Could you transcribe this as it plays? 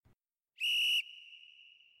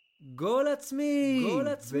גול עצמי,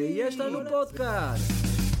 ויש לנו פודקאסט.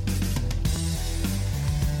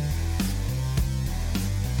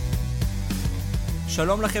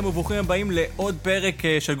 שלום לכם וברוכים הבאים לעוד פרק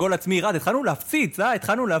של גול עצמי. רד, התחלנו להפציץ,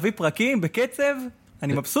 התחלנו להביא פרקים בקצב.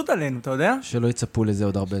 אני מבסוט עלינו, אתה יודע? שלא יצפו לזה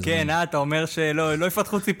עוד הרבה זמן. כן, אתה אומר שלא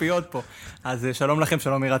יפתחו ציפיות פה. אז שלום לכם,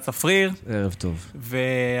 שלום ירד צפריר. ערב טוב.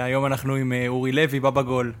 והיום אנחנו עם אורי לוי, בבא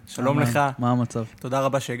גול. שלום לך. מה המצב? תודה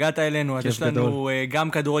רבה שהגעת אלינו. אז יש לנו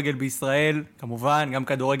גם כדורגל בישראל, כמובן, גם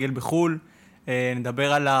כדורגל בחול.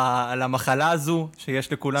 נדבר על המחלה הזו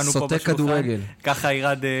שיש לכולנו פה בשולחן. סוטה כדורגל. ככה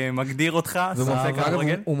ירד מגדיר אותך, סוטה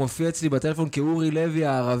כדורגל. הוא מופיע אצלי בטלפון כאורי לוי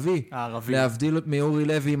הערבי. להבדיל מאורי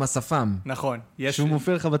לוי עם השפם. נכון. שהוא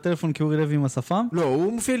מופיע לך בטלפון כאורי לוי עם השפם? לא,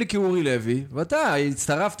 הוא מופיע לי כאורי לוי, ואתה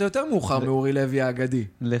הצטרפת יותר מאוחר מאורי לוי האגדי.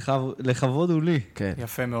 לכבוד הוא לי. כן.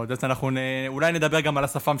 יפה מאוד. אז אנחנו אולי נדבר גם על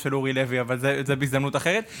השפם של אורי לוי, אבל זה בהזדמנות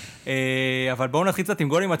אחרת. אבל בואו נתחיל קצת עם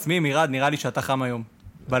גולים עצמיים. ירד, נראה לי שאתה חם היום.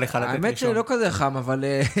 האמת שלא כזה חם, אבל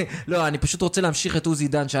לא, אני פשוט רוצה להמשיך את עוזי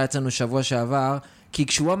דן שהיה אצלנו שבוע שעבר, כי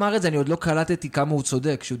כשהוא אמר את זה אני עוד לא קלטתי כמה הוא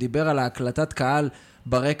צודק, כשהוא דיבר על ההקלטת קהל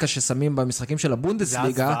ברקע ששמים במשחקים של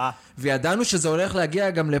הבונדסליגה, וידענו שזה הולך להגיע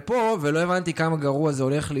גם לפה, ולא הבנתי כמה גרוע זה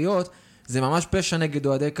הולך להיות, זה ממש פשע נגד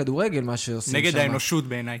אוהדי כדורגל, מה שעושים שם. נגד האנושות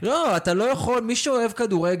בעיניי. לא, אתה לא יכול, מי שאוהב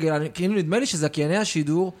כדורגל, כאילו נדמה לי שזכייני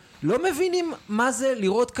השידור, לא מבינים מה זה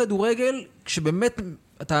לראות כדורגל, כשבאמת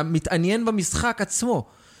אתה מתעניין במשחק עצמו.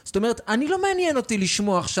 זאת אומרת, אני לא מעניין אותי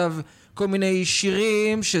לשמוע עכשיו כל מיני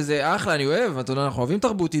שירים, שזה אחלה, אני אוהב, אתה יודע, אנחנו אוהבים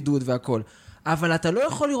תרבות עידוד והכל. אבל אתה לא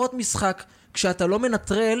יכול לראות משחק כשאתה לא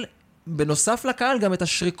מנטרל, בנוסף לקהל, גם את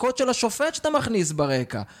השריקות של השופט שאתה מכניס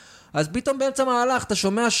ברקע. אז פתאום באמצע מהלך אתה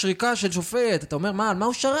שומע שריקה של שופט, אתה אומר, מה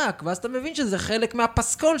הוא שרק? ואז אתה מבין שזה חלק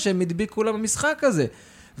מהפסקול שהם הדביקו לה במשחק הזה.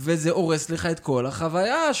 וזה הורס לך את כל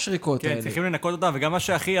החוויה, השריקות האלה. כן, צריכים לנקות אותם, וגם מה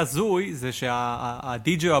שהכי הזוי, זה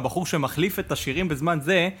שהדי-ג'י או הבחור שמחליף את השירים בזמן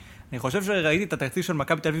זה, אני חושב שראיתי את התקציר של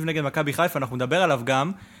מכבי תל אביב נגד מכבי חיפה, אנחנו נדבר עליו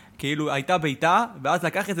גם, כאילו הייתה ביתה, ואז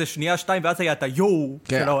לקח איזה שנייה, שתיים, ואז היה את היו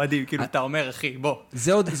של האוהדים, כאילו אתה אומר, אחי, בוא.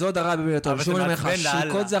 זה עוד הרע במילה טוב, שום אומר לך,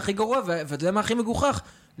 השריקות זה הכי גרוע, ואתה יודע מה הכי מגוחך?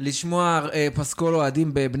 לשמוע פסקול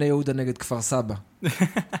אוהדים בבני יהודה נגד כפר סבא.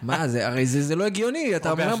 מה זה? הרי זה לא הגיוני.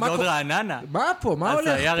 אתה אומר, באשדוד רעננה. מה פה? מה הולך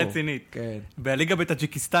פה? אז זה היה רצינית. כן. בליגה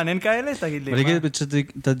בטאג'יקיסטן אין כאלה? תגיד לי. בליגה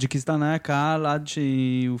בטאג'יקיסטן היה קהל עד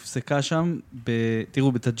שהיא הופסקה שם.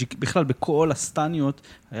 תראו, בכלל בכל הסטניות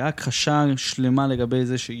היה הכחשה שלמה לגבי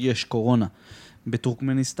זה שיש קורונה.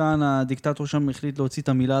 בטורקמניסטן הדיקטטור שם החליט להוציא את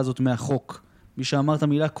המילה הזאת מהחוק. מי שאמר את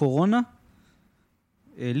המילה קורונה,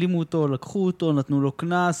 העלימו אותו, לקחו אותו, נתנו לו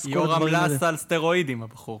כנס. יורם לס על סטרואידים,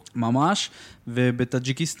 הבחור. ממש,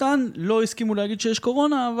 ובטאג'יקיסטן לא הסכימו להגיד שיש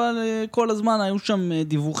קורונה, אבל כל הזמן היו שם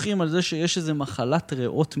דיווחים על זה שיש איזו מחלת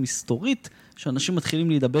ריאות מסתורית, שאנשים מתחילים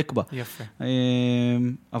להידבק בה. יפה.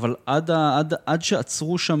 אבל עד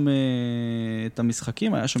שעצרו שם את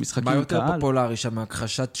המשחקים, היה שם משחקים מה קהל. יותר פופולרי שם,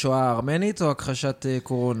 הכחשת שואה ארמנית או הכחשת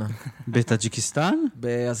קורונה? בטאג'יקיסטן?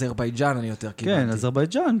 באזרבייג'אן אני יותר קיבלתי. כן,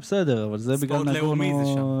 אזרבייג'אן, בסדר, אבל זה בגלל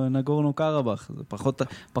נגורנו קרבאח. זה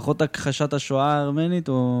פחות הכחשת השואה הארמנית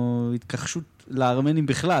או התכחשות לארמנים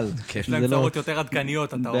בכלל. יש להם צרות יותר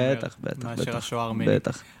עדכניות, אתה אומר. בטח. מאשר השואה הארמנית.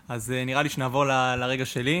 בטח. אז נראה לי שנעבור לרגע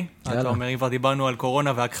שלי. אתה אומר, אם כבר דיברנו על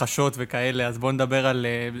קורונה והכחשות וכאלה, אז בואו נדבר על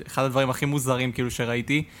אחד הדברים הכי מוזרים כאילו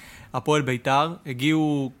שראיתי. הפועל ביתר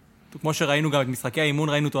הגיעו, כמו שראינו גם את משחקי האימון,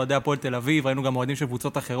 ראינו את אוהדי הפועל תל אביב, ראינו גם אוהדים של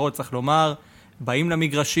קבוצות אחרות, צריך לומר, באים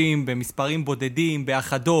למגרשים במספרים בודדים,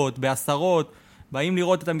 באחדות, בעשרות, באים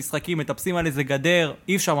לראות את המשחקים, מטפסים על איזה גדר,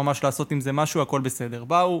 אי אפשר ממש לעשות עם זה משהו, הכל בסדר.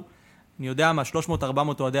 באו, אני יודע מה,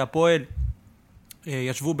 300-400 אוהדי הפועל,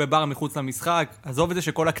 ישבו בבר מחוץ למשחק, עזוב את זה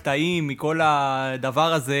שכל הקטעים מכל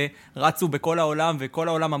הדבר הזה רצו בכל העולם, וכל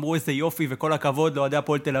העולם אמרו איזה יופי וכל הכבוד לאוהדי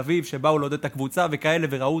הפועל תל אביב, שבאו לעודד את הקבוצה וכאלה,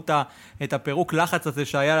 וראו את הפירוק לחץ הזה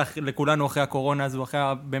שהיה לכולנו אחרי הקורונה הזו, אחרי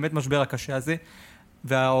באמת משבר הקשה הזה.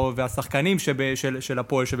 והשחקנים של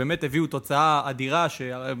הפועל, שבאמת הביאו תוצאה אדירה,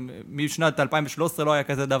 שמשנת 2013 לא היה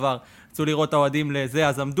כזה דבר, רצו לראות את האוהדים לזה,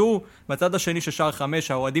 אז עמדו, בצד השני של שער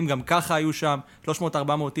 5, האוהדים גם ככה היו שם, 300-400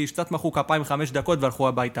 איש, קצת מחאו כפיים 5 דקות והלכו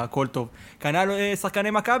הביתה, הכל טוב. כנ"ל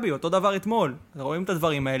שחקני מכבי, אותו דבר אתמול, רואים את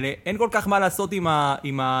הדברים האלה, אין כל כך מה לעשות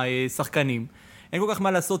עם השחקנים, אין כל כך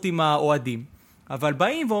מה לעשות עם האוהדים, אבל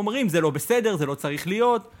באים ואומרים, זה לא בסדר, זה לא צריך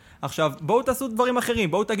להיות, עכשיו, בואו תעשו דברים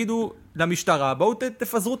אחרים, בואו תגידו למשטרה, בואו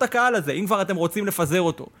תפזרו את הקהל הזה, אם כבר אתם רוצים לפזר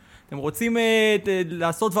אותו. אתם רוצים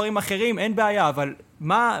לעשות דברים אחרים, אין בעיה, אבל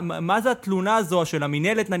מה זה התלונה הזו של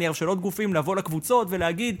המנהלת נניח, של עוד גופים לבוא לקבוצות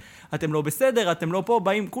ולהגיד, אתם לא בסדר, אתם לא פה,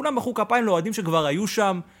 באים, כולם מחאו כפיים לאוהדים שכבר היו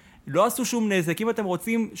שם, לא עשו שום נזק, אם אתם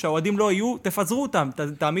רוצים שהאוהדים לא יהיו, תפזרו אותם,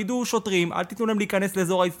 תעמידו שוטרים, אל תיתנו להם להיכנס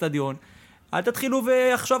לאזור האצטדיון, אל תתחילו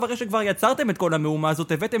ועכשיו אחרי שכבר יצרתם את כל המהומה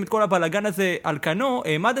הזאת, הבאתם את כל הבלגן הזה על כנו,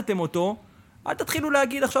 העמדתם אותו, אל תתחילו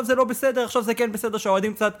להגיד עכשיו זה לא בסדר, עכשיו זה כן בסדר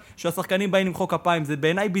שהאוהדים קצת, שהשחקנים באים למחוא כפיים, זה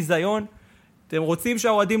בעיניי ביזיון. אתם רוצים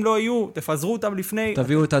שהאוהדים לא יהיו, תפזרו אותם לפני.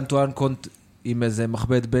 תביאו את אנטואן קונט עם איזה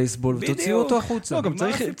מחבט בייסבול ותוציאו אותו החוצה. לא, גם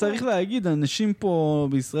צריך להגיד, אנשים פה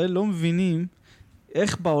בישראל לא מבינים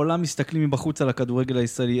איך בעולם מסתכלים מבחוץ על הכדורגל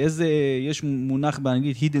הישראלי. יש מונח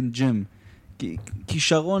באנגלית hidden gem.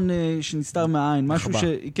 כישרון שנסתר מהעין, משהו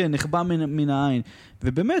כן, נחבא מן העין.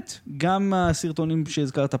 ובאמת, גם הסרטונים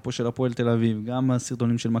שהזכרת פה של הפועל תל אביב, גם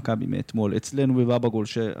הסרטונים של מכבי מאתמול, אצלנו בבאבא גול,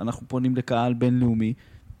 שאנחנו פונים לקהל בינלאומי,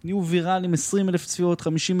 נהיו ויראליים 20,000 צפיות,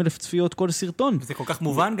 50,000 צפיות, כל סרטון. זה כל כך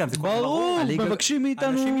מובן גם, זה כל כך ברור, מבקשים מאיתנו,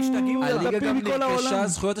 אנשים משתגעים, הליגה גם נרכשה,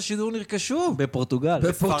 זכויות השידור נרכשו. בפורטוגל.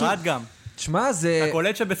 בספרד גם. תשמע, זה... אתה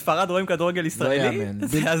קולט שבספרד רואים כדורגל ישראלי? לא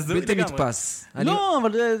יאמן, בלתי נתפס. לא,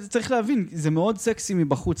 אבל צריך להבין, זה מאוד סקסי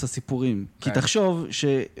מבחוץ, הסיפורים. כי תחשוב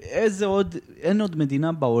אין עוד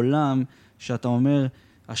מדינה בעולם שאתה אומר,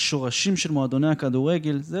 השורשים של מועדוני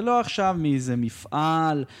הכדורגל, זה לא עכשיו מאיזה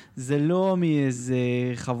מפעל, זה לא מאיזה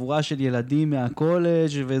חבורה של ילדים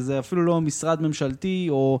מהקולג' וזה אפילו לא משרד ממשלתי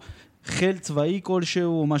או חיל צבאי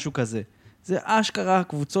כלשהו או משהו כזה. זה אשכרה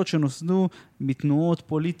קבוצות שנוסדו מתנועות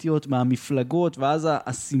פוליטיות מהמפלגות, ואז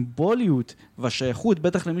הסימבוליות והשייכות,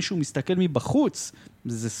 בטח למישהו מסתכל מבחוץ,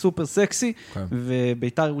 זה סופר סקסי,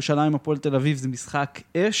 וביתר ירושלים, הפועל תל אביב זה משחק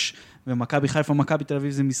אש, ומכבי חיפה, מכבי תל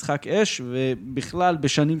אביב זה משחק אש, ובכלל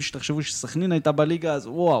בשנים שתחשבו שסכנין הייתה בליגה, אז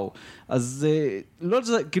וואו. אז לא,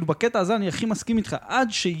 כאילו בקטע הזה אני הכי מסכים איתך,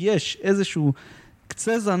 עד שיש איזשהו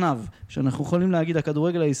קצה זנב, שאנחנו יכולים להגיד,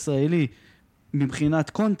 הכדורגל הישראלי, מבחינת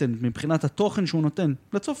קונטנט, מבחינת התוכן שהוא נותן,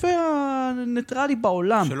 לצופה הניטרלי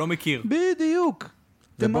בעולם. שלא מכיר. בדיוק.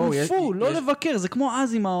 תמנפו, לא לבקר. זה כמו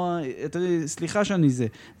אז עם סליחה שאני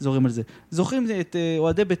זורם על זה. זוכרים את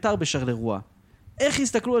אוהדי ביתר בשרלרואה. איך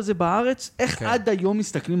הסתכלו על זה בארץ? איך עד היום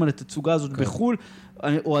מסתכלים על התצוגה הזאת בחול?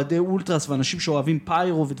 אוהדי אולטרס ואנשים שאוהבים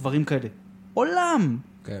פיירו ודברים כאלה. עולם!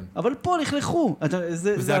 כן. אבל פה לכלכו.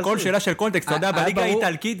 זה הכל שאלה של קונטקסט, אתה יודע,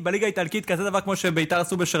 בליגה האיטלקית כזה דבר כמו שביתר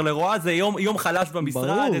עשו בשרלרואה, זה יום חלש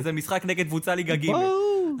במשרד, איזה משחק נגד קבוצה ליגה ג'.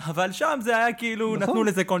 אבל שם זה היה כאילו, נתנו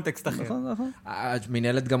לזה קונטקסט אחר.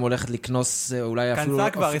 המנהלת גם הולכת לקנוס אולי אפילו... כנסה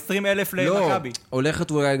כבר, 20,000 למכבי. לא,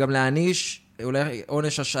 הולכת אולי גם להעניש, אולי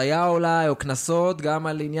עונש השעיה אולי, או כנסות, גם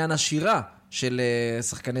על עניין השירה. של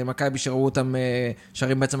שחקני מכבי שראו אותם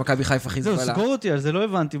שרים בעצם מכבי חיפה חיזבאללה. זהו, סגור אותי, על זה לא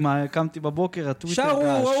הבנתי מה, קמתי בבוקר, הטוויטר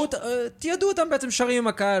ראו, תיעדו אותם בעצם שרים עם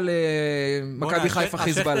הקהל מכבי חיפה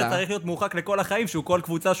חיזבאללה. השכת צריך להיות מורחק לכל החיים, שהוא כל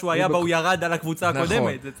קבוצה שהוא היה בה, הוא ירד על הקבוצה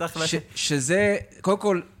הקודמת. שזה, קודם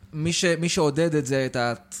כל, מי שעודד את זה, את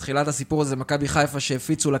תחילת הסיפור הזה, מכבי חיפה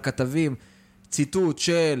שהפיצו לכתבים, ציטוט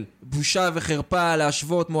של בושה וחרפה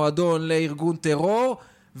להשוות מועדון לארגון טרור,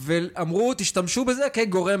 ואמרו, תשתמשו בזה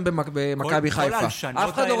כגורם במכבי חיפה.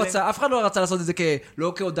 אף אחד לא רצה לעשות את זה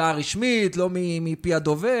לא כהודעה רשמית, לא מפי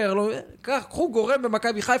הדובר, קחו גורם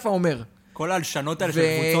במכבי חיפה אומר. כל ההלשנות האלה של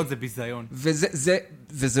קבוצות זה ביזיון.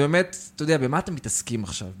 וזה באמת, אתה יודע, במה אתם מתעסקים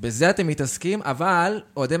עכשיו? בזה אתם מתעסקים, אבל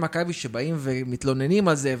אוהדי מכבי שבאים ומתלוננים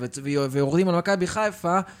על זה ויורדים על מכבי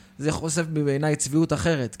חיפה, זה חושף בעיניי צביעות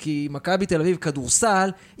אחרת. כי מכבי תל אביב כדורסל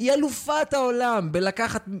היא אלופת העולם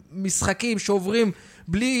בלקחת משחקים שעוברים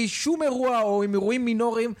בלי שום אירוע או עם אירועים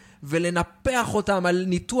מינוריים, ולנפח אותם על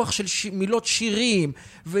ניתוח של מילות שירים,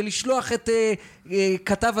 ולשלוח את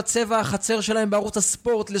כתב הצבע החצר שלהם בערוץ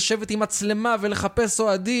הספורט, לשבת עם מצלמה ולחפש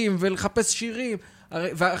אוהדים ולחפש שירים.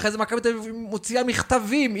 ואחרי זה מכבי תל אביב מוציאה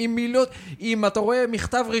מכתבים עם מילות, אם אתה רואה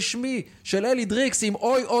מכתב רשמי של אלי דריקס עם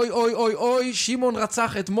אוי אוי אוי אוי אוי שמעון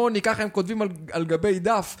רצח את מוני, ככה הם כותבים על גבי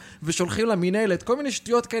דף ושולחים למנהלת, כל מיני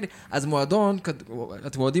שטויות כאלה. אז מועדון,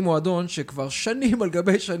 אתם יודעים מועדון שכבר שנים על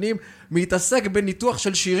גבי שנים מתעסק בניתוח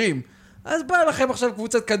של שירים, אז בא לכם עכשיו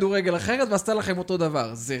קבוצת כדורגל אחרת ועשתה לכם אותו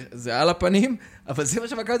דבר. זה על הפנים, אבל זה מה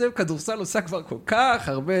שמכבי תל אביב כדורסל עושה כבר כל כך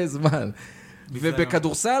הרבה זמן.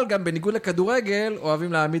 ובכדורסל, גם בניגוד לכדורגל,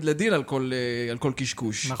 אוהבים להעמיד לדין על כל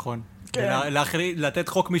קשקוש. נכון. לתת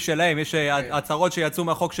חוק משלהם, יש הצהרות שיצאו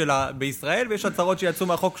מהחוק שלה בישראל, ויש הצהרות שיצאו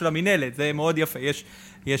מהחוק של המנהלת, זה מאוד יפה,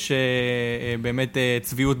 יש באמת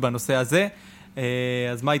צביעות בנושא הזה.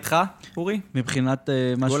 אז מה איתך, אורי? מבחינת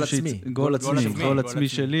גול עצמי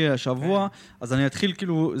שלי השבוע, אז אני אתחיל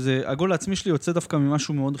כאילו, הגול העצמי שלי יוצא דווקא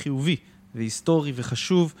ממשהו מאוד חיובי, והיסטורי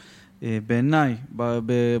וחשוב, בעיניי,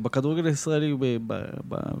 בכדורגל הישראלי,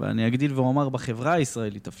 ואני אגדיל ואומר בחברה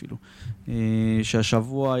הישראלית אפילו,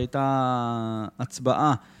 שהשבוע הייתה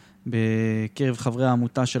הצבעה בקרב חברי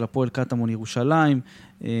העמותה של הפועל קטמון ירושלים,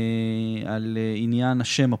 על עניין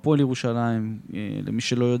השם הפועל ירושלים. למי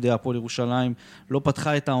שלא יודע, הפועל ירושלים לא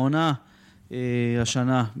פתחה את העונה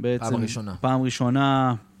השנה בעצם. פעם ראשונה. פעם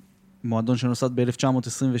ראשונה, מועדון שנוסד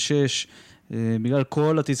ב-1926, בגלל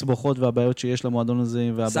כל התסבוכות והבעיות שיש למועדון הזה,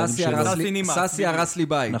 ססי הרס לי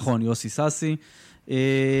בית. נכון, יוסי ססי.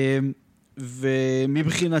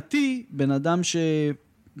 ומבחינתי, בן אדם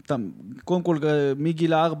קודם כל,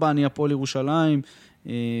 מגיל 4 אני הפועל ירושלים,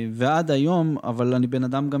 ועד היום, אבל אני בן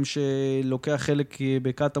אדם גם שלוקח חלק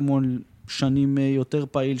בקטמון שנים יותר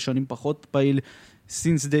פעיל, שנים פחות פעיל,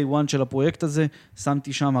 since day one של הפרויקט הזה,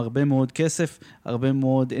 שמתי שם הרבה מאוד כסף, הרבה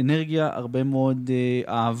מאוד אנרגיה, הרבה מאוד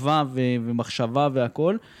אהבה ומחשבה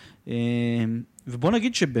והכל. ובוא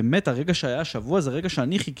נגיד שבאמת הרגע שהיה השבוע, זה רגע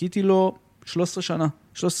שאני חיכיתי לו 13 שנה.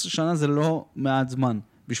 13 שנה זה לא מעט זמן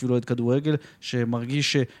בשבילו את כדורגל,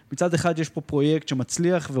 שמרגיש שמצד אחד יש פה פרויקט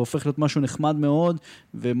שמצליח והופך להיות משהו נחמד מאוד,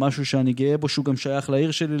 ומשהו שאני גאה בו שהוא גם שייך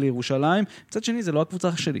לעיר שלי, לירושלים. מצד שני, זה לא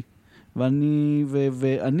הקבוצה שלי.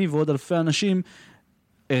 ואני ועוד אלפי אנשים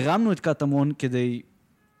הרמנו את קטמון כדי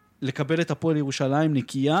לקבל את הפועל ירושלים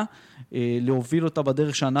נקייה, להוביל אותה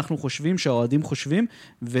בדרך שאנחנו חושבים, שהאוהדים חושבים,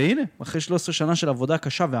 והנה, אחרי 13 שנה של עבודה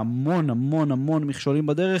קשה והמון המון המון מכשולים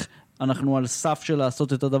בדרך, אנחנו על סף של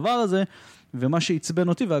לעשות את הדבר הזה, ומה שעצבן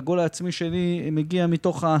אותי והגול העצמי שלי מגיע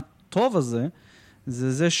מתוך הטוב הזה,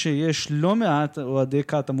 זה שיש לא מעט אוהדי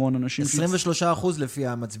קטמון, אנשים... 23% לפי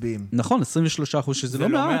המצביעים. נכון, 23%, שזה לא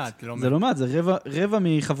מעט. זה לא מעט, זה רבע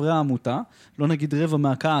מחברי העמותה, לא נגיד רבע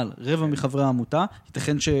מהקהל, רבע מחברי העמותה,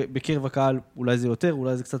 ייתכן שבקרב הקהל אולי זה יותר,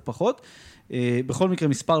 אולי זה קצת פחות. בכל מקרה,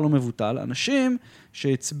 מספר לא מבוטל. אנשים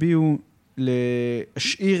שהצביעו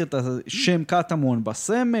להשאיר את השם קטמון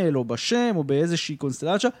בסמל, או בשם, או באיזושהי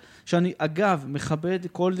קונסטלציה, שאני אגב מכבד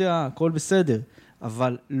כל דעה, כל בסדר,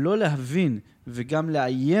 אבל לא להבין וגם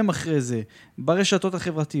לאיים אחרי זה ברשתות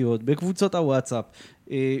החברתיות, בקבוצות הוואטסאפ,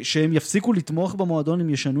 שהם יפסיקו לתמוך במועדון אם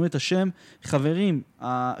ישנו את השם. חברים,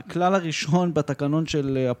 הכלל הראשון בתקנון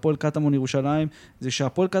של הפועל קטמון ירושלים, זה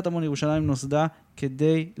שהפועל קטמון ירושלים נוסדה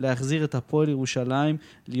כדי להחזיר את הפועל ירושלים,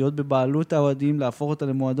 להיות בבעלות האוהדים, להפוך אותה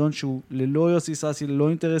למועדון שהוא ללא יוסי ססי, ללא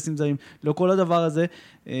אינטרסים זרים, לא כל הדבר הזה,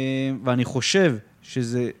 ואני חושב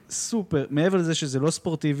שזה סופר, מעבר לזה שזה לא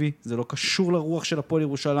ספורטיבי, זה לא קשור לרוח של הפועל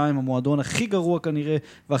ירושלים, המועדון הכי גרוע כנראה,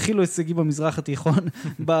 והכי לא הישגי במזרח התיכון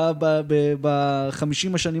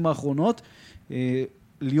ב-50 השנים האחרונות,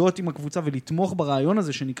 להיות עם הקבוצה ולתמוך ברעיון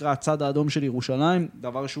הזה שנקרא הצד האדום של ירושלים,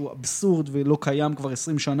 דבר שהוא אבסורד ולא קיים כבר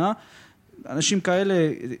 20 שנה, אנשים כאלה,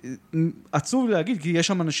 עצוב להגיד, כי יש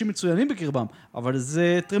שם אנשים מצוינים בקרבם, אבל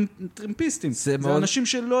זה טרמפיסטים, זה אנשים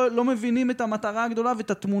שלא מבינים את המטרה הגדולה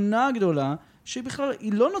ואת התמונה הגדולה, שהיא בכלל,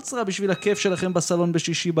 היא לא נוצרה בשביל הכיף שלכם בסלון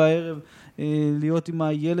בשישי בערב, להיות עם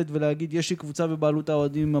הילד ולהגיד, יש לי קבוצה בבעלות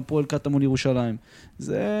האוהדים הפועל קטמון ירושלים.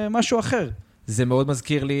 זה משהו אחר. זה מאוד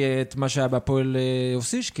מזכיר לי את מה שהיה בהפועל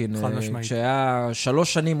אוסישקין. חד משמעית. כשהיה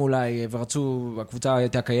 3 שנים אולי, ורצו, הקבוצה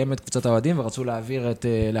הייתה קיימת, קבוצת האוהדים, ורצו להעביר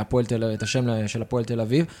את השם של הפועל תל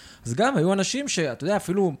אביב. אז גם היו אנשים שאתה יודע,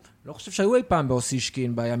 אפילו לא חושב שהיו אי פעם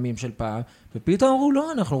באוסישקין, בימים של פעם, ופתאום אמרו,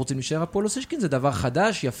 לא, אנחנו רוצים להישאר הפועל אוסישקין, זה דבר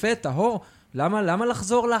חדש, יפה, טהור. למה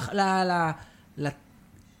לחזור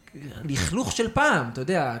לכלוך של פעם, אתה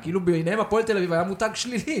יודע, כאילו ביניהם הפועל תל אביב היה מותג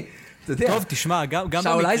שלילי. טוב, תשמע, גם במקרה...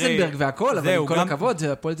 שאול אייזנברג והכל, אבל עם כל הכבוד,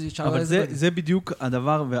 זה הפועל שאול אייזנברג. אבל זה בדיוק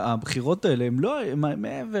הדבר, והבחירות האלה, הם לא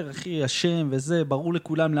מעבר, אחי, השם וזה, ברור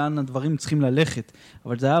לכולם לאן הדברים צריכים ללכת,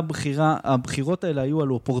 אבל זה היה הבחירות האלה היו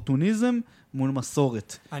על אופורטוניזם מול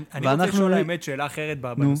מסורת. אני רוצה לשאול האמת שאלה אחרת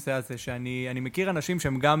בנושא הזה, שאני מכיר אנשים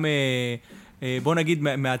שהם גם... בוא נגיד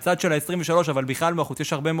מהצד של ה-23, אבל בכלל מהחוץ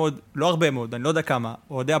יש הרבה מאוד, לא הרבה מאוד, אני לא יודע כמה,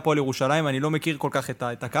 אוהדי הפועל ירושלים, אני לא מכיר כל כך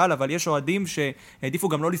את הקהל, אבל יש אוהדים שהעדיפו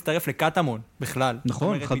גם לא להצטרף לקטמון בכלל.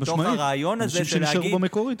 נכון, חד משמעית. מתוך הרעיון הזה של להגיד,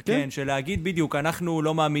 במקורית, כן? כן, של להגיד בדיוק, אנחנו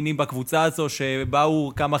לא מאמינים בקבוצה הזו,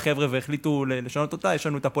 שבאו כמה חבר'ה והחליטו לשנות אותה, יש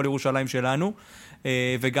לנו את הפועל ירושלים שלנו,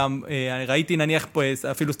 וגם ראיתי נניח פה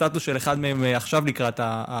אפילו סטטוס של אחד מהם עכשיו לקראת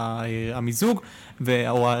המיזוג,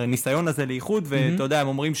 או הניסיון הזה לאיחוד, ואתה יודע, הם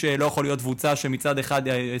אומרים שלא יכול להיות קבוצה שמצד אחד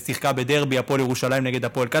שיחקה בדרבי הפועל ירושלים נגד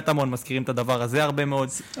הפועל קטמון, מזכירים את הדבר הזה הרבה מאוד.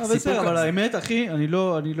 אבל האמת, אחי, אני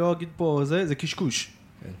לא אגיד פה, זה קשקוש.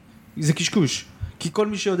 זה קשקוש. כי כל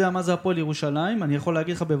מי שיודע מה זה הפועל ירושלים, אני יכול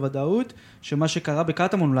להגיד לך בוודאות, שמה שקרה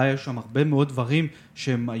בקטמון, אולי יש שם הרבה מאוד דברים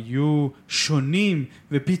שהם היו שונים,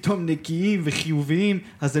 ופתאום נקיים וחיוביים,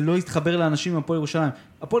 אז זה לא יתחבר לאנשים מהפועל ירושלים.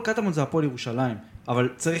 הפועל קטמון זה הפועל ירושלים, אבל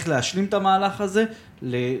צריך להשלים את המהלך הזה,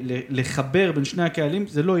 לחבר בין שני הקהלים,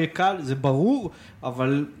 זה לא יהיה קל, זה ברור,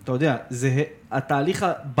 אבל אתה יודע, זה התהליך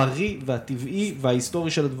הבריא והטבעי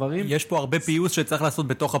וההיסטורי של הדברים. יש פה הרבה פיוס שצריך לעשות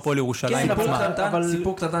בתוך הפועל ירושלים. כן,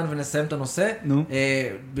 סיפור קטן ונסיים את הנושא.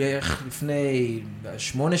 בערך לפני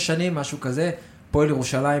 8 שנים, משהו כזה, הפועל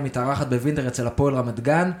ירושלים מתארחת בווינטר אצל הפועל רמת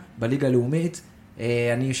גן, בליגה הלאומית,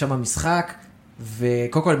 אני שם במשחק,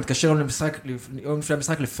 וקודם כל אני מתקשר יום לפני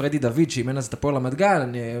המשחק לפרדי דוד, שאימן אז את הפועל רמת גן,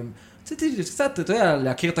 אני רציתי קצת, אתה יודע,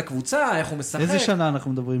 להכיר את הקבוצה, איך הוא משחק. איזה שנה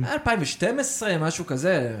אנחנו מדברים? 2012, משהו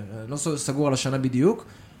כזה, לא סגור על השנה בדיוק.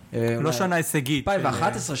 לא שנה הישגית.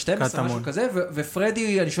 2011, 2012, משהו כזה,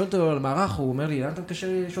 ופרדי, אני שואל אותו על המערך, הוא אומר לי, לאן אתה מקשר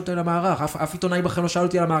לשאול אותו על המערך? אף עיתונאי בכלל לא שאל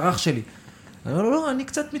אותי על המערך שלי. אני אומר לו, לא, אני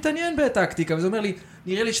קצת מתעניין בטקטיקה, וזה אומר לי,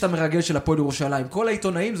 נראה לי שאתה מרגל של הפועל ירושלים, כל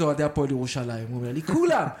העיתונאים זה אוהדי הפועל ירושלים, הוא אומר לי,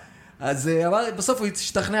 כולם. אז בסוף הוא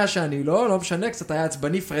השתכנע שאני לא משנה, קצת היה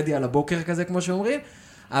עצבני פרדי על הבוקר כזה, כמו שאומרים,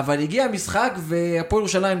 אבל הגיע המשחק, והפועל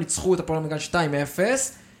ירושלים ניצחו את הפועל רמת גן 2-0,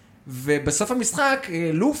 ובסוף המשחק,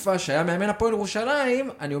 לופה, שהיה מאמן הפועל ירושלים,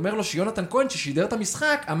 אני אומר לו שיונתן כהן, ששידר את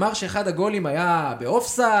המשחק, אמר שאחד הגולים היה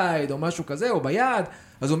באופסייד, או משהו כזה, או ביד,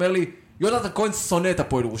 אז הוא אומר לי, יונתן כהן שונא את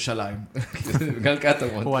הפועל ירושלים. גל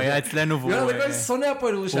קטמון. הוא היה אצלנו והוא... יונתן כהן שונא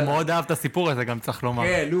הפועל ירושלים. הוא מאוד אהב את הסיפור הזה, גם צריך לומר.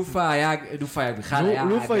 כן, לופה היה בכלל היה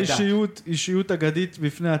אגדה. לופה אישיות אגדית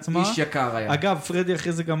בפני עצמה. איש יקר היה. אגב, פרדי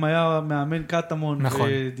אחרי זה גם היה מאמן קטמון,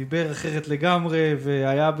 ודיבר אחרת לגמרי,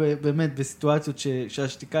 והיה באמת בסיטואציות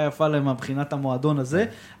שהשתיקה יפה להם מבחינת המועדון הזה.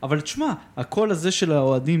 אבל תשמע, הקול הזה של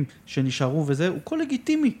האוהדים שנשארו וזה, הוא קול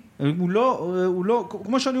לגיטימי. הוא לא,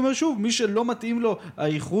 כמו שאני אומר שוב, מי שלא מתאים לו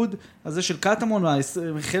הייחוד הזה של קטמון,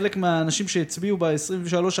 חלק מהאנשים שהצביעו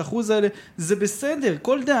ב-23% האלה, זה בסדר,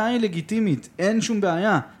 כל דעה היא לגיטימית, אין שום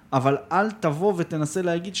בעיה, אבל אל תבוא ותנסה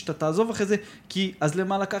להגיד שאתה תעזוב אחרי זה, כי אז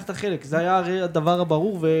למה לקחת חלק? זה היה הרי הדבר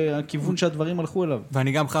הברור והכיוון שהדברים הלכו אליו.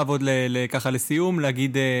 ואני גם חייב עוד ככה לסיום,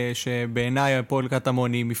 להגיד שבעיניי הפועל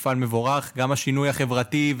קטמון היא מפעל מבורך, גם השינוי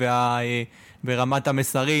החברתי ברמת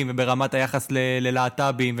המסרים וברמת היחס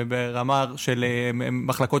ללהט"בים וברמה של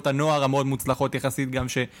מחלקות הנוער המאוד מוצלחות יחסית גם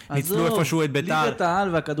שניצלו איפשהו את ביתר. ליגת העל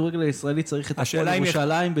והכדורגל הישראלי צריך את הפועל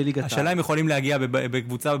ירושלים בליגת העל. השאלה אם יכולים להגיע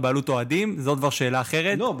בקבוצה בבעלות אוהדים, זאת כבר שאלה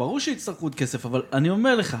אחרת. לא, ברור שיצטרכו עוד כסף, אבל אני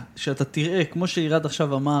אומר לך שאתה תראה, כמו שירד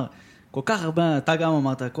עכשיו אמר, כל כך הרבה, אתה גם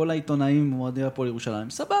אמרת, כל העיתונאים מועדי הפועל ירושלים,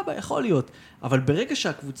 סבבה, יכול להיות. אבל ברגע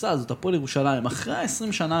שהקבוצה הזאת, הפועל ירושלים, אחרי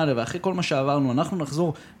 20 שנה האלה ואחרי כל מה שעברנו, אנחנו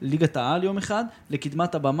נחזור ליגת העל יום אחד,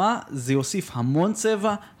 לקדמת הבמה, זה יוסיף המון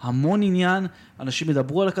צבע, המון עניין, אנשים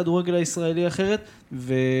ידברו על הכדורגל הישראלי אחרת,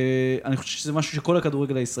 ואני חושב שזה משהו שכל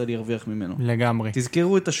הכדורגל הישראלי ירוויח ממנו. לגמרי.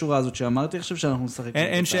 תזכרו את השורה הזאת שאמרתי, עכשיו שאנחנו נשחק.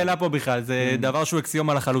 אין שאלה פה בכלל, זה דבר שהוא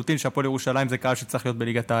אקסיומה לחלוטין, שהפועל ירושלים זה קהל שצריך להיות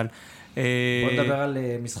בליגת העל. בוא נדבר על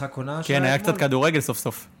משחק עונה. כן, היה קצת כדורגל סוף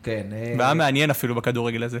סוף. כן. והיה מעניין אפילו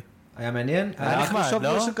בכדורגל הזה. היה מעניין? היה נחמד,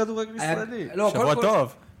 שבוע לא? של כדורגל ישראלי. שבוע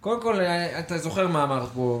טוב. קודם כל, אתה זוכר מה אמרת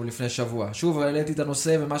פה לפני שבוע. שוב, העליתי את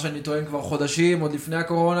הנושא, ומה שאני טוען כבר חודשים, עוד לפני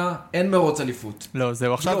הקורונה, אין מרוץ אליפות. לא,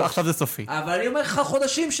 זהו, עכשיו זה סופי. אבל אני אומר לך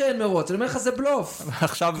חודשים שאין מרוץ, אני אומר לך זה בלוף.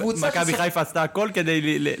 עכשיו מכבי חיפה עשתה הכל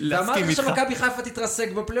כדי להסכים איתך. ואמרתי שמכבי חיפה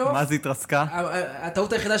תתרסק בפלייאוף. מה זה התרסקה?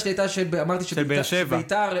 הטעות היחידה שלי הייתה שאמרתי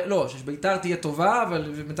שביתר תהיה טובה,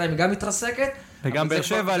 אבל בינתיים היא גם מתרסקת. וגם באר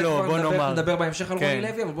שבע לא, בוא נאמר. נדבר בהמשך על רוני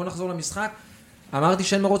לוי, אבל בוא נחזור למשחק. אמרתי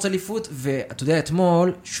שאין מרוץ אליפות, ואתה יודע,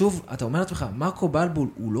 אתמול, שוב, אתה אומר לעצמך, מרקו בלבול,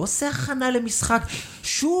 הוא לא עושה הכנה למשחק,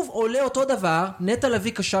 שוב עולה אותו דבר, נטע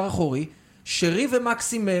לביא קשר אחורי, שרי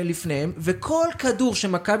ומקסים לפניהם, וכל כדור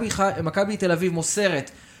שמכבי תל אביב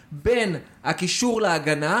מוסרת בין הקישור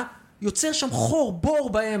להגנה, יוצר שם חור, בור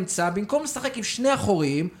באמצע, במקום לשחק עם שני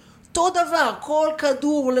אחוריים, אותו דבר, כל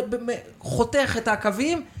כדור חותך את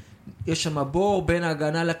הקווים, יש שם בור בין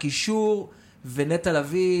ההגנה לקישור, ונטע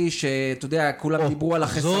לביא, שאתה יודע, כולם דיברו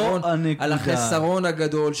על החסרון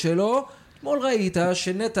הגדול שלו. אתמול ראית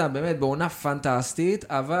שנטע באמת בעונה פנטסטית,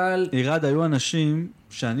 אבל... ירד, היו אנשים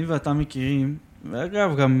שאני ואתה מכירים,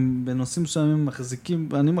 ואגב, גם בנושאים מסוימים מחזיקים,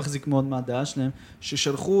 אני מחזיק מאוד מהדעה שלהם,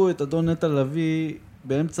 ששלחו את אדון נטע לביא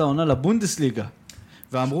באמצע העונה לבונדסליגה.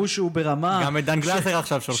 ואמרו שהוא ברמה... גם את דן גלאזר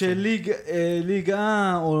עכשיו שולחים.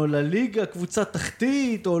 שליגה, או לליגה, קבוצה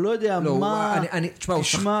תחתית, או לא יודע מה...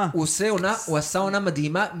 תשמע, הוא עשה עונה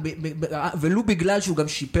מדהימה, ולו בגלל שהוא גם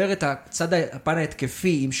שיפר את הפן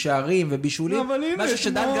ההתקפי, עם שערים ובישולים, משהו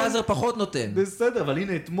שדן גלאזר פחות נותן. בסדר, אבל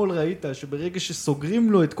הנה, אתמול ראית שברגע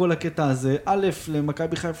שסוגרים לו את כל הקטע הזה, א',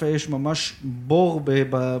 למכבי חיפה יש ממש בור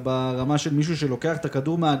ברמה של מישהו שלוקח את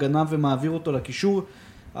הכדור מההגנה ומעביר אותו לקישור.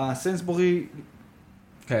 הסנסבורי...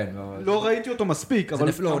 כן, לא ראיתי אותו מספיק, אבל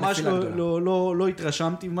ממש לא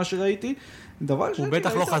התרשמתי ממה שראיתי. הוא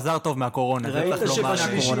בטח לא חזר טוב מהקורונה. ראית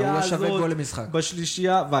שבשלישייה הזאת,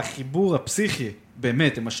 בשלישייה, והחיבור הפסיכי,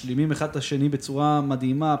 באמת, הם משלימים אחד את השני בצורה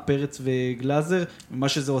מדהימה, פרץ וגלאזר, ומה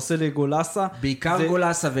שזה עושה לגולסה. בעיקר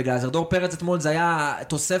גולסה וגלאזר. דור פרץ אתמול זה היה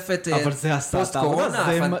תוספת פוסט קורונה.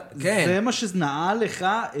 זה מה שנעה לך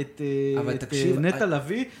את נטע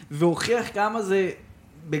לביא, והוכיח כמה זה...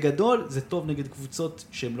 בגדול זה טוב נגד קבוצות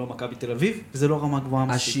שהן לא מכבי תל אביב, וזה לא רמה גבוהה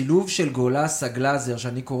מספיק. השילוב של גולסה גלאזר,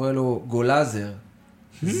 שאני קורא לו גולאזר,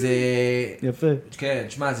 זה... יפה. כן,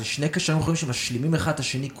 תשמע, זה שני קשרים אחרים שמשלימים אחד את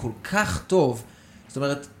השני כל כך טוב. זאת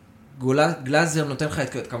אומרת, גלאזר נותן לך,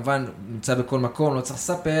 כמובן, נמצא בכל מקום, לא צריך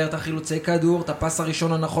לספר את החילוצי כדור, את הפס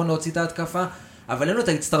הראשון הנכון להוציא את ההתקפה, אבל אין לו את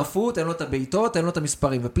ההצטרפות, אין לו את הבעיטות, אין לו את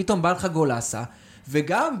המספרים, ופתאום בא לך גולסה,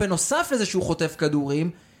 וגם בנוסף לזה שהוא חוטף כדורים,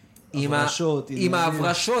 עם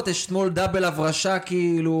ההברשות, יש אתמול דאבל הברשה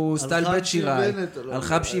כאילו סטייל בית שיראי, על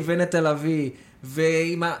חבשי ונטל אבי,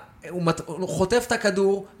 הוא חוטף את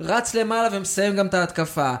הכדור, רץ למעלה ומסיים גם את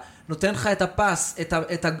ההתקפה, נותן לך את הפס,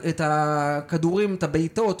 את הכדורים, את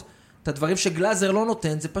הבעיטות, את הדברים שגלאזר לא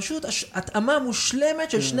נותן, זה פשוט התאמה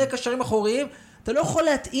מושלמת של שני קשרים אחוריים, אתה לא יכול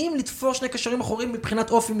להתאים לתפור שני קשרים אחוריים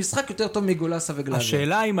מבחינת אופי משחק יותר טוב מגולסה וגלאזר.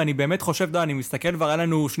 השאלה אם אני באמת חושב, אני מסתכל כבר, היה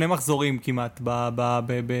לנו 2 מחזורים כמעט,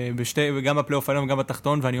 גם בפלייאוף העליון וגם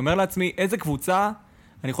בתחתון, ואני אומר לעצמי, איזה קבוצה,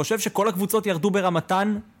 אני חושב שכל הקבוצות ירדו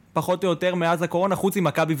ברמתן, פחות או יותר מאז הקורונה, חוץ עם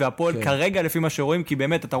מכבי והפועל, כרגע לפי מה שרואים, כי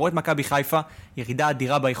באמת, אתה רואה את מכבי חיפה, ירידה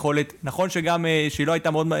אדירה ביכולת, נכון שגם, שהיא לא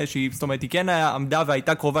הייתה מאוד, זאת אומרת, היא כן עמדה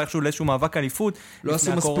והייתה קרובה איכשהו לאיזשהו מאבק אליפות, לא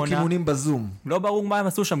עשו מספיק אימונים בזום. לא ברור מה הם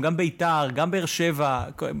עשו שם, גם ביתר, גם באר שבע,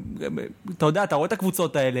 אתה יודע, אתה רואה את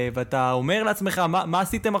הקבוצות האלה, ואתה אומר לעצמך, מה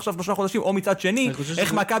עשיתם עכשיו 3 חודשים, או מצד שני,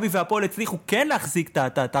 איך מכבי והפועל הצליחו כן להחזיק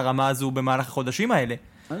את הרמה הזו במהלך החודשים האלה.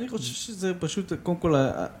 אני חושב שזה פשוט, קודם כל,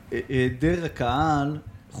 היעדר הקהל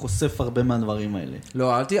חושף הרבה מהדברים האלה.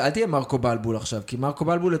 לא, אל תהיה מרקו בלבול עכשיו, כי מרקו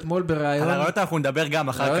בלבול אתמול בראיון... על הרעיונות אנחנו נדבר גם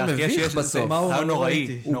אחר כך, מביך בסוף. רעיון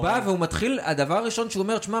נוראי. הוא בא והוא מתחיל, הדבר הראשון שהוא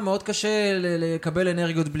אומר, תשמע, מאוד קשה לקבל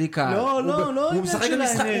אנרגיות בלי קהל. לא,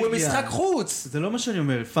 הוא משחק חוץ. זה לא מה שאני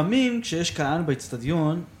אומר. לפעמים כשיש קהל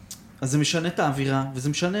באצטדיון, אז זה משנה את האווירה, וזה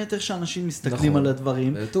משנה את איך שאנשים מסתכלים על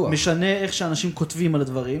הדברים, משנה איך שאנשים כותבים על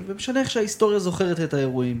הדברים, ומשנה איך שההיסטוריה זוכרת את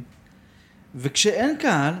האירועים. וכשאין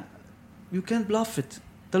קהל, you can't bluff it.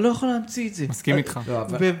 אתה לא יכול להמציא את זה. מסכים איתך.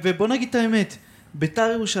 ובוא נגיד את האמת,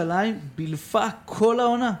 ביתר ירושלים בלפה כל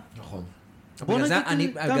העונה. נכון. בגלל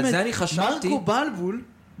זה אני חשבתי... מרקו בלבול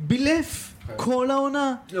בילף כל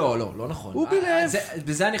העונה. לא נכון. הוא בילף.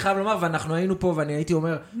 בזה אני חייב לומר, ואנחנו היינו פה ואני הייתי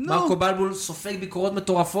אומר, מרקו בלבול סופג ביקורות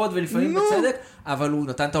מטורפות ולפעמים בצדק, אבל הוא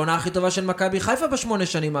נתן את העונה הכי טובה של מכבי חיפה ב8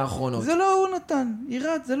 שנים האחרונות. זה לא הוא נתן,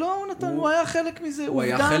 ירד, זה לא הוא נתן, הוא היה חלק מזה. הוא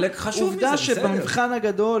היה חלק חשוב מזה, בסדר. עובדה שבמבחן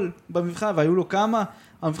הגדול, והיו לו כמה,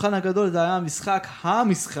 המבחן הגדול זה היה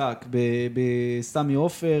המשחק בסמי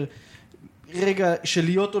עופר, רגע של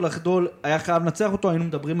להיות או לחדול היה חייב לנצח אותו, היינו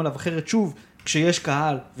מדברים עליו אחרת שוב, כשיש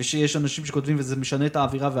קהל ושיש אנשים שכותבים וזה משנה את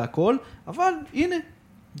האווירה והכל, אבל הנה,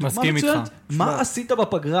 מסכים איתך. מה עשית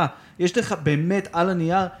בפגרה? יש לך באמת על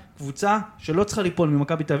הנייר קבוצה שלא צריכה ליפול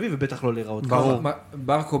ממכבי תל אביב ובטח לא להיראות ככה. ברור.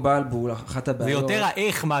 מרקו בלבול, אחת הבעיות. זה יותר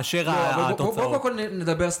האיך מאשר התוצאות. בואו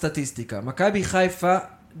נדבר סטטיסטיקה. מכבי חיפה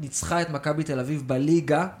ניצחה את מכבי תל אביב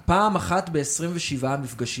בליגה פעם אחת ב-27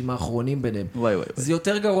 המפגשים האחרונים ביניהם. זה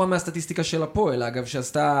יותר גרוע מהסטטיסטיקה של הפועל, אגב,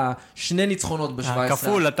 שעשתה 2 ניצחונות ב-17.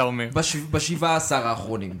 כפול, אתה אומר. ב-17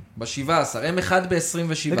 האחרונים. ב-17. הם 1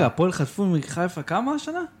 ב-27. רגע, הפועל חטפו מחיפה כמה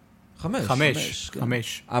השנה?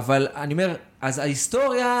 5. אבל אני אומר, אז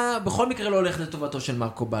ההיסטוריה בכל מקרה לא הולכת לטובתו של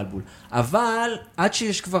מרקו בלבול. אבל עד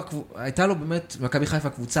שיש כבר, הייתה לו באמת מכבי חיפה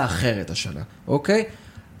קבוצה אחרת השנה, אוקיי?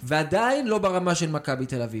 ועדיין לא ברמה של מכבי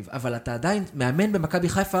תל אביב, אבל אתה עדיין מאמן במכבי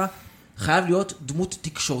חיפה, חייב להיות דמות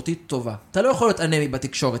תקשורתית טובה. אתה לא יכול להיות אנמי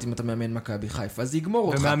בתקשורת אם אתה מאמן מכבי חיפה, אז יגמור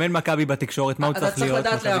אותך. ומאמן מכבי בתקשורת, מה הוא צריך להיות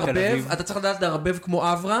מכבי תל אביב? אתה צריך לדעת לערבב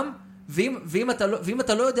כמו אברהם, ואם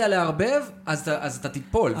אתה לא יודע לערבב, אז אתה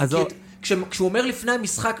תיפול. כשהוא אומר לפני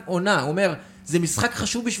המשחק עונה, הוא אומר, זה משחק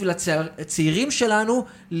חשוב בשביל הצעירים שלנו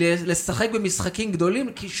לשחק במשחקים גדולים,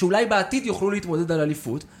 שאולי בעתיד יוכלו להתמודד על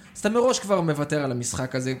אליפות. אז אתה מראש כבר מוותר על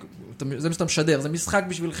המשחק הזה, זה מה שאתה משדר, זה משחק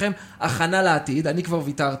בשבילכם הכנה לעתיד, אני כבר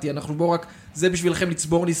ויתרתי, אנחנו בואו רק, זה בשבילכם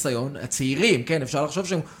לצבור ניסיון, הצעירים, כן, אפשר לחשוב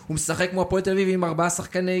שהוא משחק כמו הפועל תל אביב עם 4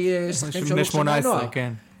 שחקנים שלוש שנים מהנוער.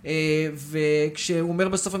 כן. וכשהוא אומר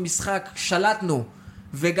בסוף המשחק, שלטנו,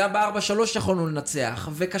 וגם ב-4-3 יכולנו לנצח,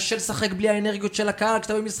 וקשה לשחק בלי האנרגיות של הקהל,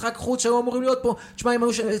 כשאתה במשחק חוץ שהיו אמורים להיות פה, תשמע, אם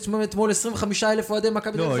היו אתמול 25,000 אוהדי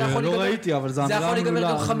מכבי תל אביב, לא ראיתי, אבל זה יכול להיגמר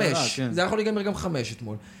גם 5, זה יכול להיגמר גם 5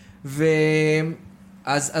 אתמול.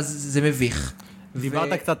 אז זה מביך.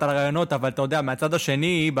 דיברת קצת על הרעיונות, אבל אתה יודע, מהצד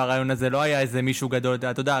השני, ברעיון הזה לא היה איזה מישהו גדול,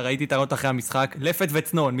 אתה יודע, ראיתי את הרעיונות אחרי המשחק, לפת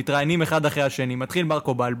וצנון, מתראיינים אחד אחרי השני, מתחיל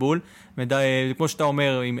מרקו בלבול, כמו שאתה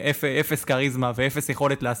אומר, עם 0 קריזמה ו0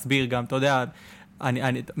 יכולת להסביר גם, אתה יודע,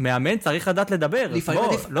 מאמן צריך לדעת לדבר,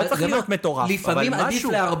 לא צריך להיות מטורף, לפעמים עדיף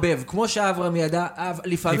לערבב, כמו שאברהם ידע,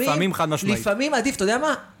 לפעמים חד משמעית. לפעמים עדיף, אתה יודע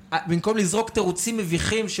מה? במקום לזרוק תירוצים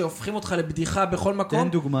מביכים שהופכים אותך לבדיחה בכל מקום. תן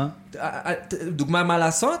דוגמה. דוגמה מה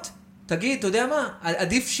לעשות? תגיד, אתה יודע מה?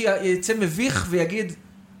 עדיף שיצא מביך ויגיד,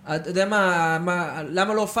 אתה יודע מה,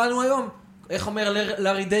 למה לא הופענו היום? איך אומר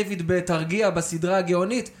לארי דיוויד בתרגיע בסדרה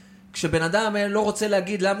הגאונית? כשבן אדם לא רוצה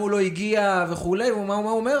להגיד למה הוא לא הגיע וכולי, ומה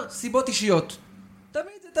הוא אומר? סיבות אישיות.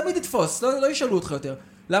 תמיד יתפוס, לא ישאלו אותך יותר.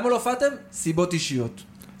 למה לא הופעתם? סיבות אישיות.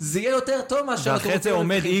 זה יהיה יותר טוב מאשר... ואחרי זה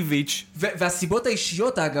עומד איביץ'. והסיבות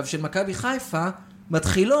האישיות, אגב, של מכבי חיפה,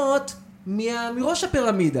 מתחילות מראש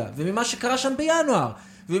הפירמידה, וממה שקרה שם בינואר,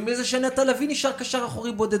 ומזה שנטע לביא נשאר קשר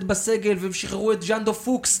אחורי בודד בסגל, והם שחררו את ז'אנדו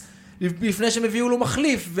פוקס, לפני שהם הביאו לו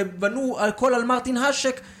מחליף, ובנו הכל על מרטין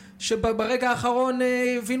השק, שברגע האחרון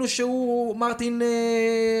הבינו שהוא מרטין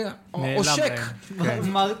אושק.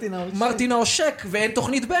 מרטין אושק, ואין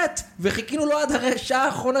תוכנית ב' וחיכינו לו עד השעה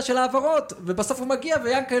האחרונה של העברות, ובסוף הוא מגיע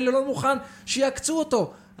ויאנקל'ה לא מוכן שיעקצו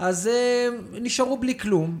אותו. אז נשארו בלי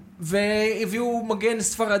כלום, והביאו מגן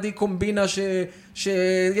ספרדי קומבינה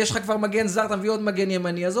שיש לך כבר מגן זר, אתה מביא עוד מגן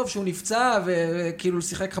ימני, עזוב שהוא נפצע וכאילו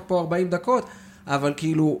שיחק לך פה 40 דקות, אבל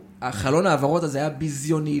כאילו החלון העברות הזה היה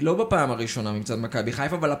ביזיוני, לא בפעם הראשונה מצד מכבי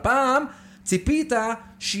חיפה, אבל הפעם ציפית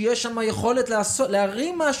שיש שם יכולת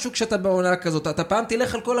להרים משהו כשאתה בעונה כזאת, אתה פעם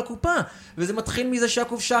תלך על כל הקופה, וזה מתחיל מזה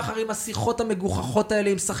שיעקב שחר עם השיחות המגוחכות האלה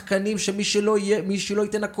עם שחקנים, שמי שלא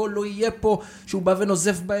ייתן הכל לא יהיה פה, שהוא בא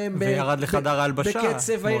ונוזף בהם וירד לחדר ההלבשה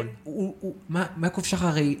בקצב. מה יעקב שחר?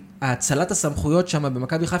 הרי הצלת הסמכויות שם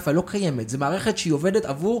במכבי חיפה לא קיימת, זה מערכת שהיא עובדת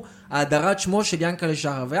עבור ההדרת שמו של יענקל'ה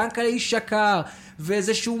שחר, ויענקל'ה איש יקר,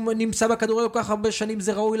 וזה שהוא נמצא בכדורגל כל כך הרבה שנים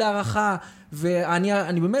זה ראוי להערכה,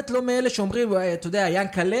 ואני באמת לא מאלה שאומרים, אתה יודע,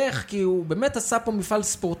 יענקל'ה, כי הוא באמת עשה פה מפעל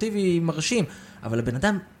ספורטיבי מרשים, אבל הבן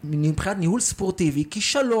אדם מבחינת ניהול ספורטיבי,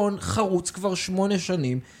 כישלון חרוץ כבר 8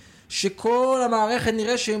 שנים, שכל המערכת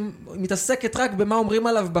נראה שמתעסקת רק במה אומרים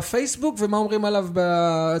עליו בפייסבוק, ומה אומרים עליו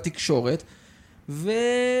בתקשורת,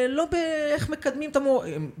 ולא באיך מקדמים את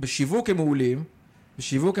בשיווק הם מעולים,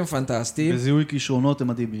 בשיווק הם פנטסטיים. בזיהוי כישרונות הם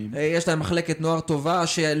מדהימים. יש להם מחלקת נוער טובה,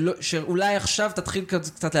 שאולי עכשיו תתחיל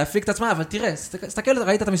קצת להפיק את עצמה, אבל תראה, תסתכל,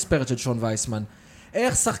 ראית את המספרת של שון וייסמן.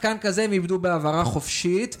 איך שחקן כזה הם איבדו בעברה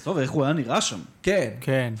חופשית. טוב, איך הוא היה נראה שם. כן.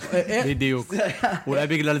 כן, בדיוק. אולי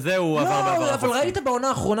בגלל זה הוא עבר בעברה חופשית. אבל ראית בעונה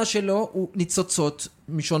האחרונה שלו, הוא ניצוצות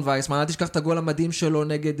משון וייסמן, אל תשכח את הגול המדהים שלו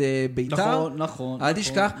נגד ביתר. נכון. אל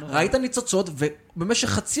תשכח, ראית ניצוצות, ובמשך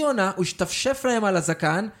חצי עונה הוא השתפשף להם על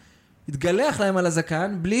הזקן, התגלח להם על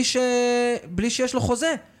הזקן, בלי שיש לו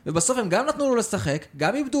חוזה. ובסוף הם גם נתנו לו לשחק,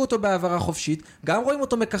 גם איבדו אותו בעברה חופשית, גם רואים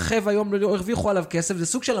אותו מככב היום, לא הרוויחו עליו כסף, זה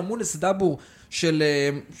סוג של המונס דאבור של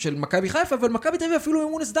מכבי חיפה, אבל מכבי תל אביב אפילו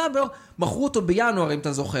ממונס דאבור, מכרו אותו בינואר, אם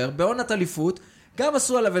אתה זוכר, בעונת אליפות, גם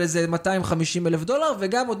עשו עליו איזה $250,000,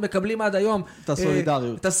 וגם עוד מקבלים עד היום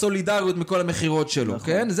את הסולידריות מכל המחירות שלו,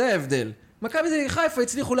 כן? זה ההבדל. מכבי חיפה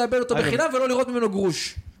הצליחו לאבד אותו בחינם ולא לראות ממנו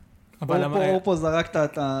גרוש. פה זרקת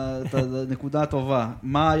את הנקודה הטובה.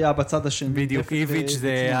 מה היה בצד השני? בדיוק, איביץ'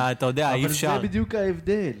 זה, אתה יודע, אי אפשר. אבל זה בדיוק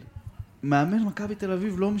ההבדל. מאמן מכבי תל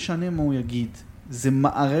אביב לא משנה מה הוא יגיד. זה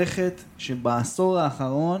מערכת שבעשור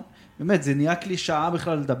האחרון, באמת, זה נהיה קלישאה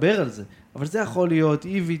בכלל לדבר על זה. אבל זה יכול להיות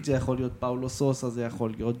איביץ', זה יכול להיות פאולו סוסה, זה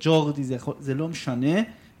יכול להיות ג'ורדי, זה לא משנה,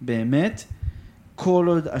 באמת. כל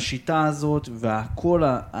עוד השיטה הזאת וכל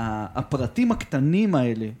הפרטים הקטנים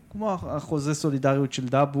האלה, כמו החוזה סולידריות של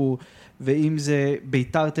דאבור, ואם זה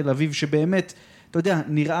ביתר תל אביב, שבאמת, אתה יודע,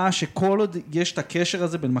 נראה שכל עוד יש את הקשר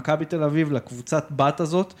הזה בין מכבי תל אביב לקבוצת בת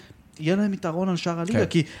הזאת, יהיה להם יתרון על שאר הליגה,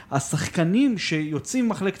 כי השחקנים שיוצאים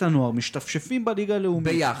ממחלקת הנוער, משתפשפים בליגה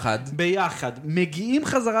הלאומית, ביחד, מגיעים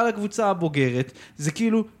חזרה לקבוצה הבוגרת, זה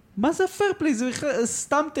כאילו, מה זה הפייר פליי? זה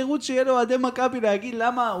סתם תירוץ שיהיה לו עדי מכבי להגיד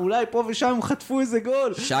למה אולי פה ושם הם חטפו איזה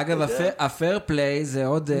גול. שאגב, הפייר פליי זה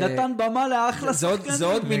עוד... נתן במה לאחלה שחקנים. זה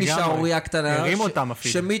עוד מיני שערוריה קטנה. הרים אותם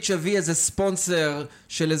אפילו. שמיץ' הביא איזה ספונסר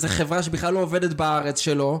של איזה חברה שבכלל לא עובדת בארץ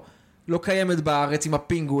שלו. לא קיימת בארץ עם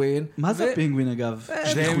הפינגווין. מה זה הפינגווין אגב?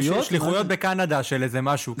 שליחויות בקנדה של איזה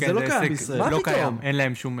משהו. זה לא קיים בישראל. לא קיים, אין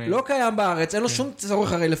להם שום... לא קיים בארץ, אין לו שום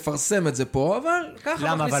צורך הרי לפרסם את זה פה, אבל ככה מכניסים כסף.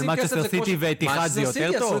 למה? אבל מנצ'סטר סיטי ואתיחד זה יותר טוב.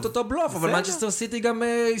 מנצ'סטר סיטי עשו את אותו בלוף, אבל מנצ'סטר סיטי גם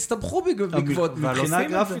הסתבכו בעקבות. מבחינה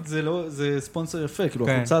גרפית זה ספונסר יפה, כאילו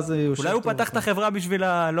הקבוצה זה... אולי הוא פתח את החברה בשביל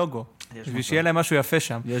הלוגו. בשביל שיהיה להם משהו יפה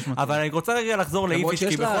שם. אבל אני רוצה רגע לחזור לאיביץ'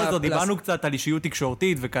 כי בכל זאת דיברנו קצת על אישיות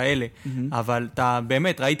תקשורתית וכאלה. אבל אתה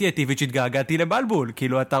באמת ראיתי את איביץ' התגעגעתי לבלבול.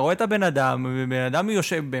 כאילו אתה רואה את הבן אדם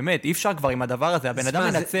יושב באמת, אי אפשר כבר עם הדבר הזה. הבן אדם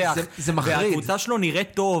מנצח והקבוצה שלו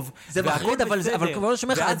נראית טוב. זה מחריד, אבל כבר לא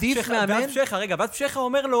שומע לך עדיף מאמן. ואז פשחה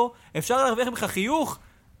אומר לו, אפשר להרוויח ממך חיוך?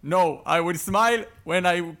 No, I will smile when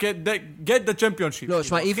I get the championship. לא,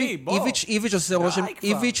 שמע, איביץ' עושה רושם,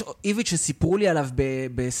 איביץ' שסיפרו לי עליו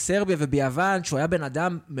בסרביה וביוון, שהוא היה בן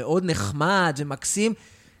אדם מאוד נחמד ומקסים,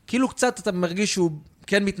 כאילו קצת אתה מרגיש שהוא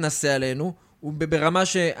כן מתנסה עלינו, הוא ברמה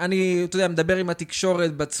שאני, אתה יודע, מדבר עם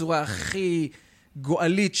התקשורת בצורה הכי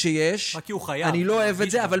גואלית שיש. רק כי הוא חייב. אני לא אוהב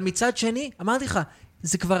את זה, אבל מצד שני, אמרתי לך,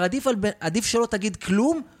 זה כבר עדיף שלא תגיד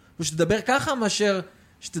כלום, ושתדבר ככה מאשר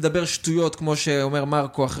שתדבר שטויות, כמו שאומר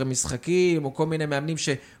מרקו אחרי משחקים, או כל מיני מאמנים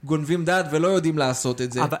שגונבים דעת ולא יודעים לעשות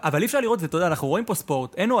את זה. אבל אי אפשר לראות, אתה יודע, אנחנו רואים פה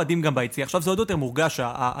ספורט, אין אוהדים גם ביציע, עכשיו זה עוד יותר מורגש,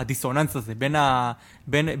 הדיסוננס הזה,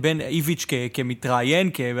 בין איביץ' כמתראיין,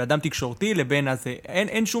 כאדם תקשורתי, לבין הזה.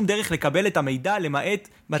 אין שום דרך לקבל את המידע, למעט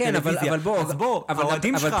בטלוויזיה. כן, אבל בוא, אבל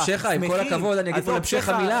פשחה, עם כל הכבוד, אני אגיד פה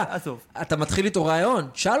לפשחה מילה, אתה מתחיל איתו רעיון,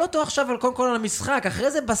 שאל אותו עכשיו קודם כל על המשחק,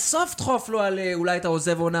 אחרי זה בסוף תחוף לו על אולי אתה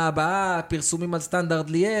עוזב עונה הבאה, פרסומים על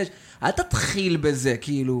סטנדרט ליש, אל תתחיל בזה,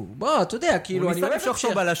 כאילו, בוא, אתה יודע, כאילו,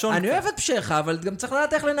 אני אוהב את פשחה, אבל גם צריך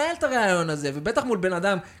לדעת איך לנהל את הרעיון הזה, ובטח מול בן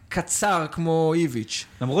אדם קצר כמו איביץ'.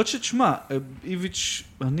 למרות שתשמע, איביץ',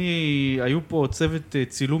 היו פה צוות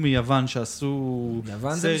צילום מיוון שעשו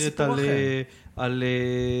סרט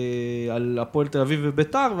על הפועל תל אביב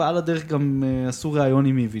וביתר, ועל הדרך גם עשו ראיון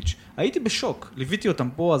עם איביץ'. הייתי בשוק, ליוויתי אותם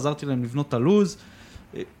פה, עזרתי להם לבנות את הלוז,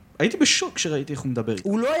 הייתי בשוק כשראיתי איך הוא מדבר איתם.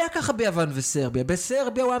 הוא לא היה ככה ביוון וסרביה.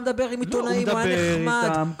 בסרביה הוא היה מדבר עם עיתונאים, הוא היה נחמד. הוא מדבר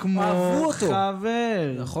איתם כמו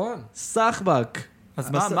חבר. נכון. סחבק.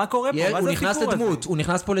 אז מה קורה פה? הוא נכנס לדמות, הוא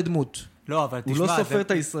נכנס פה לדמות. לא, אבל תשמע, הוא לא סופר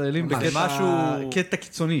את הישראלים בקטע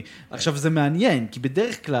קיצוני. עכשיו זה מעניין, כי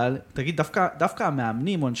בדרך כלל, תגיד, דווקא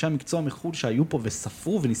המאמנים או אנשי המקצוע מחול שהיו פה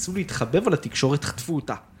וספרו וניסו להתחבב על התקשורת, חטפו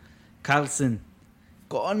אותה. קרלסן.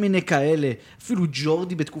 כל מיני כאלה, אפילו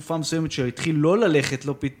ג'ורדי בתקופה מסוימת שהתחיל לא ללכת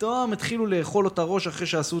לו, פתאום התחילו לאכול אותה ראש אחרי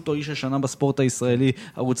שעשו אותו איש השנה בספורט הישראלי,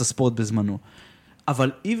 ערוץ הספורט בזמנו.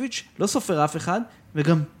 אבל איביץ' לא סופר אף אחד,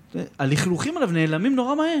 וגם הלכלוכים עליו נעלמים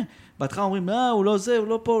נורא מהר. בהתחלה אומרים, הוא לא זה, הוא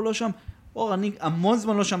לא פה, הוא לא שם. אני המון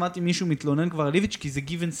זמן לא שמעתי מישהו מתלונן כבר על איביץ', כי זה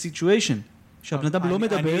given situation. שהבן אדם לא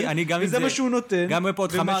מדבר, וזה מה שהוא נותן. גם פה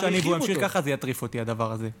עוד 5 שנים והוא ימשיך ככה, זה יטריף אותי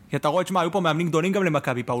הדבר הזה. כי אתה רואה, היו פה מאמנים גדולים גם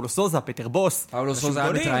למכבי, פאולו סוזה, פטר בוס. פאולו סוזה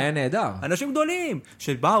היה מתראיין נהדר. אנשים גדולים,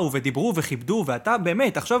 שבאו ודיברו וכיבדו, ואתה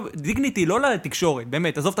באמת, עכשיו דיגניטי לא לתקשורת,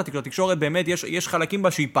 באמת, עזוב את התקשורת, תקשורת באמת, יש חלקים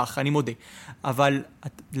בה שיפח, אני מודה. אבל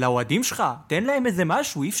לאוהדים שלך, תן להם איזה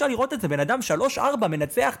משהו, אי אפשר לראות את זה, בן אדם 3-4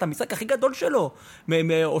 מנצח את המשחק הכי גדול שלו,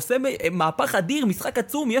 עושה מהפך אדיר, משחק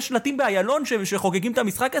עצום, יש שלטים באיילון שחוגגים את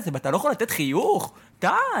המשחק הזה, ואתה לא יכול לתת חיוך, די,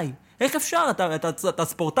 איך אפשר? אתה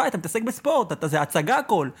ספורטאי, אתה מתעסק בספורט, זה הצגה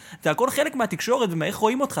הכל, זה הכל חלק מהתקשורת ומאיך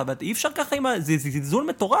רואים אותך, ואי אפשר ככה, זה זלזול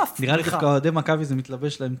מטורף. נראה לי דווקא אוהדי מכבי זה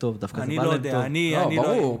מתלבש להם טוב, דווקא זה בא להם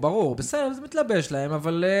טוב. ברור, בסדר, זה מתלבש להם,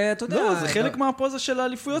 אבל אתה יודע. לא, זה חלק מהפוזה של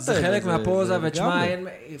האליפויות האלה. זה חלק מהפוזה, ותשמע,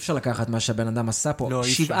 אי אפשר לקחת מה שהבן אדם עשה פה.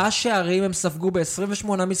 7 שערים הם ספגו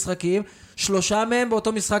ב-28 משחקים, 3 מהם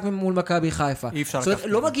באותו משחק מול מכבי חיפה. אי אפשר לקחת.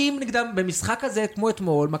 לא מגיעים נגדם במשחק הזה כמו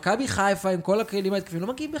אתמול, מכבי חיפה עם כל הכלים ההתקפים, לא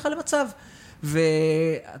מגיעים בכלל למצב.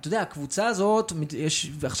 ואתה יודע, הקבוצה הזאת,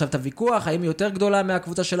 יש עכשיו את הוויכוח, האם היא יותר גדולה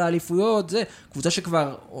מהקבוצה של האליפויות, זה קבוצה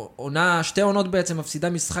שכבר עונה 2 עונות בעצם, מפסידה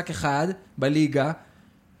משחק אחד בליגה,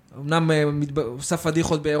 אמנם עושה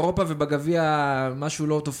פדיחות באירופה ובגביע משהו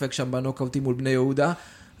לא תופק שם בנוקאוטים מול בני יהודה,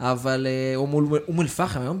 אבל הוא מול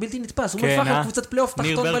פחם, היום בלתי נתפס, הוא מול פחם, קבוצת פלייאוף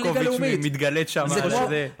תחתון בליגה הלאומית. ניר ברקוביץ' מתגלת שם.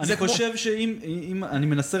 אני חושב שאם אני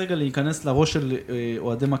מנסה רגע להיכנס לראש של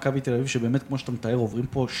אוהדי מכבי תל אביב, שבאמת כמו שאתה מתאר, עוברים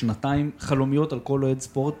פה 2 חלומיות על כל אוהד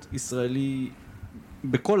ספורט ישראלי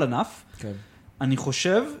בכל ענף, אני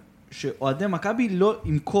חושב שאוהדי מכבי לא,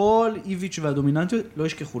 עם כל איביץ' והדומיננטיות, לא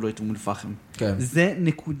ישכחו לו את אום אל-פחם. זה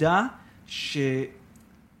נקודה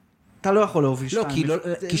אתה לא יכול להוביל 2. לא,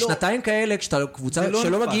 כי 2 כאלה, כשאתה קבוצה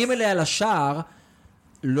שלא מגיעים אליה לשער,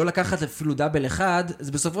 לא לקחת אפילו דאבל אחד,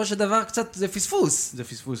 זה בסופו של דבר קצת, זה פספוס. זה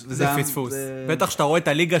פספוס. זה פספוס. בטח שאתה רואה את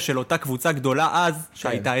הליגה של אותה קבוצה גדולה אז,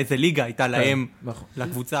 שהייתה איזה ליגה, הייתה להם,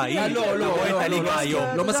 לקבוצה ההיא. לא רואה את הליגה היום.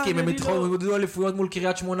 לא מסכים, הם התחילו אליפויות מול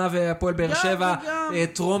קריית שמונה והפועל באר שבע,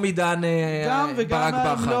 טרום עידן ברק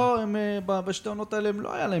בכר. גם וגם, בשתי עונות האלה, הם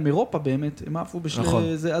לא היה להם אירופה באמת, הם עפו בשני...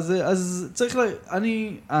 אז צריך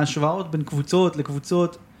ההשוואות בין קבוצות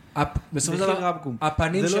לקבוצות, בסופו של דבר,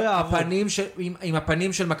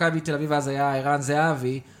 הפנים של מכבי תל אביב אז היה ערן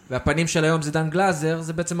זהבי, והפנים של היום זה דן גלאזר,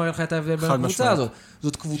 זה בעצם מראה לך את ההבדל בין הקבוצה הזאת.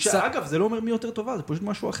 זאת קבוצה... שאגב, זה לא אומר מי יותר טובה, זה פשוט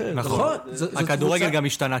משהו אחר. נכון. הכדורגל גם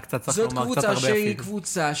השתנה קצת, צריך לומר, קצת הרבה אפילו. זאת קבוצה שהיא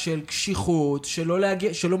קבוצה של קשיחות,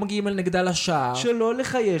 שלא מגיעים על נגדה לשער. שלא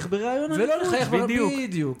לחייך ברעיון ולא לחייך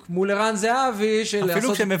בדיוק. מול ערן זהבי,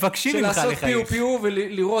 אפילו כשמבקשים ממך לחייך. לעשות פיו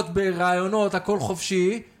ולראות ברעיונות הכל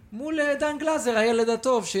חופשי, מול דן גלאזר, הילד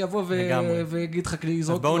הטוב, שיבוא ויגיד לך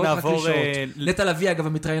לזרוק בואו נעבור... נטע לביא, אגב,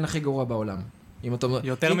 המתראיין הכי גרוע בעולם.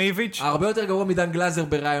 יותר מאיביץ'? הרבה יותר גרוע מדן גלאזר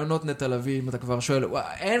ברעיונות נטע לביא, אם אתה כבר שואל.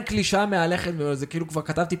 אין קלישה מהלכת, זה כאילו כבר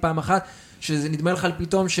כתבתי פעם אחת, שזה נדמה לך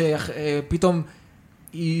פתאום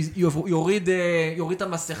יוריד את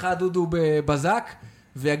המסכה דודו בבזק,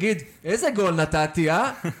 ויגיד, איזה גול נתתי,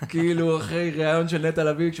 כאילו אחרי רעיון של נטע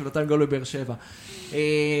לביא, כשהוא נתן גול בבאר שבע.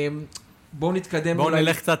 בואו נתקדם. בואו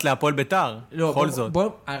נלך קצת להפועל ביתר, בכל זאת.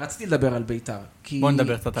 רציתי לדבר על ביתר. בואו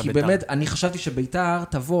נדבר קצת על ביתר. כי באמת, אני חשבתי שביתר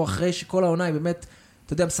תבוא אחרי שכל העונה היא באמת,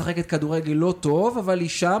 אתה יודע, משחקת כדורגל לא טוב, אבל היא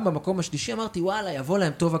שם, במקום השלישי, אמרתי, וואלה, יבוא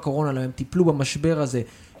להם טוב הקורונה, הם טיפלו במשבר הזה,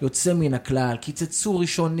 יוצא מן הכלל, קיצצו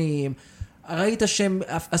ראשונים, ראית שהם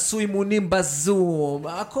עשו אימונים בזום,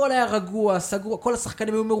 הכל היה רגוע, סגור, כל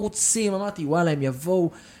השחקנים היו מרוצים, אמרתי, וואלה, הם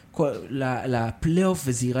יבואו לפלייאוף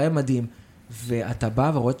וזה ייראה מדהים. ואתה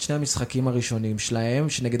בא ורואה את שני המשחקים הראשונים שלהם,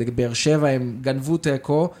 שנגד באר שבע הם גנבו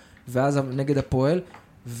תיקו, ואז נגד הפועל,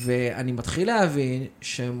 ואני מתחיל להבין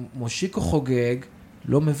שמושיקו חוגג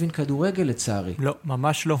לא מבין כדורגל לצערי. לא,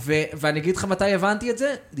 ממש לא. ואני אגיד לך מתי הבנתי את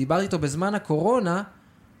זה, דיברתי איתו בזמן הקורונה,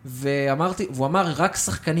 והוא אמר, רק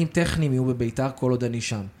שחקנים טכניים יהיו בביתר כל עוד אני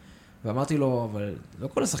שם. ואמרתי לו, אבל לא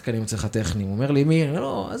כל השחקנים צריך טכניים. הוא אומר לי, מי?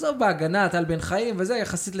 לא, עזוב בהגנה, טל בן חיים, וזה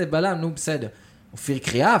יחסית לבלם, נו בסדר. אופיר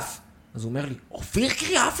קריאף? אז הוא אומר לי, אופיר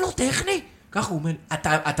קריאף לא טכני? ככה הוא אומר לי,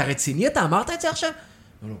 אתה רציני? אתה אמרת את זה עכשיו? הוא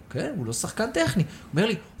אומר לו, כן, הוא לא שחקן טכני. הוא אומר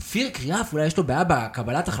לי, אופיר קריאף, אולי יש לו בעיה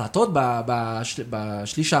בקבלת החלטות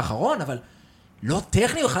בשליש האחרון, אבל לא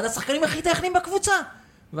טכני, הוא אחד השחקנים הכי טכניים בקבוצה.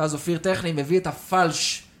 ואז אופיר טכני מביא את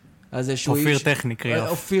הפלש הזה שהוא אופיר טכני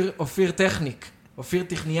קריאף. אופיר טכניק, אופיר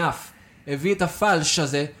טכניאף, הביא את הפלש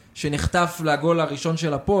הזה, שנחטף לגול הראשון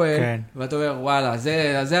של הפועל, כן. ואתה אומר, וואלה,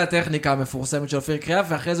 זה הטכניקה המפורסמת של אופיר קריאף,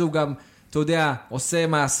 ואחרי זה הוא גם, אתה יודע, עושה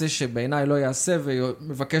מעשה שבעיניי לא יעשה,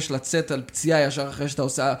 ומבקש לצאת על פציעה ישר אחרי שאתה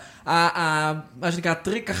עושה, מה שנקרא,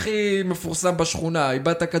 הטריק הכי מפורסם בשכונה,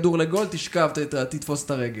 איבדת כדור לגול, תשכב, תתפוס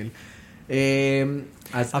את הרגל.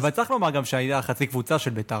 אבל צריך לומר גם שהייתה חצי קבוצה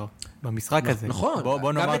של ביתר במשחק הזה. נכון.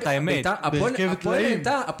 בוא נאמר את האמת.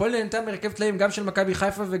 הפועל נהנתה מרכב טלאים גם של מכבי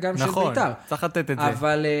חיפה וגם של ביתר. נכון, צריך לתת את זה.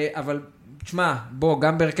 אבל תשמע,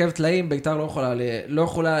 גם ברכב טלאים ביתר לא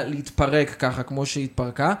יכולה להתפרק ככה כמו שהיא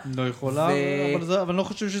התפרקה. לא יכולה, אבל אני לא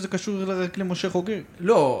חושב שזה קשור רק למשה חוגג.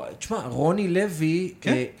 לא, תשמע, רוני לוי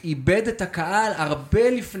איבד את הקהל הרבה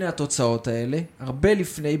לפני התוצאות האלה, הרבה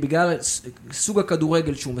לפני, בגלל סוג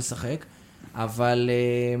הכדורגל שהוא משחק. אבל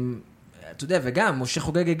אתה יודע, וגם משה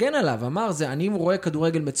חוגג הגן עליו, אמר, אני רואה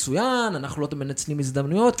כדורגל מצוין, אנחנו לא מנצלים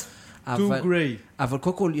הזדמנויות, אבל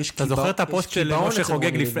קודם כל יש קיבעון. אתה זוכר את הפוסט של משה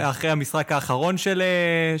חוגג אחרי המשחק האחרון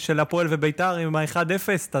של הפועל וביתר עם ה-1-0?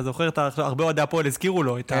 אתה זוכר, הרבה אוהדי הפועל הזכירו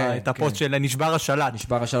לו את הפוסט של נשבר השלט.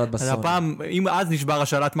 נשבר השלט בסון. הפעם, אם אז נשבר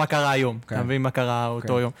השלט, מה קרה היום? אתה מבין מה קרה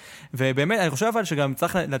אותו יום. ובאמת, אני חושב אבל שגם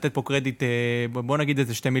צריך לתת פה קרדיט, בוא נגיד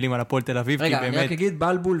איזה 2 מילים על הפועל תל אביב. רגע, אני רק אגיד,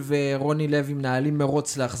 בלבול ורוני לוי מנהלים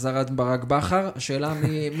מרוץ להחזרת ברק בכר. השאלה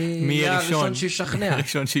מי יהיה הראשון שישכנע.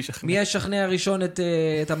 מי ישכנע הראשון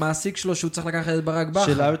את המעסיק שלו שהוא צריך לקחת את ברק בכר.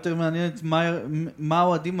 שאלה יותר מעניינת, מה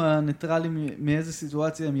האוהדים הניטרליים, מאיזה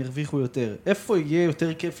סיטואציה הם ירוויחו יותר? איפה יהיה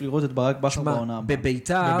יותר כיף לראות את ברק בכר בעונה?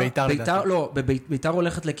 בביתר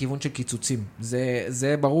הולכת לכיוון של קיצוצים.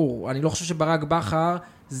 זה ברור. אני לא חושב שברק בכר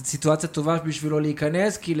זו סיטואציה טובה בשבילו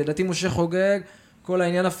להיכנס, כי לדעתי משה חוגג, כל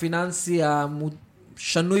העניין הפיננסי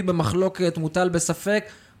השנוי במחלוקת, מוטל בספק,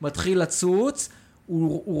 מתחיל לצוץ,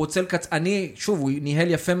 הוא רוצה שוב, הוא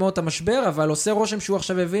ניהל יפה מאוד את המשבר, אבל עושה רושם שהוא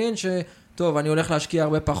עכשיו הבין טוב, אני הולך להשקיע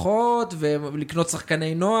הרבה פחות, ולקנות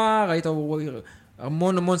שחקני נוער, ראית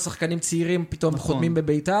המון שחקנים צעירים פתאום חותמים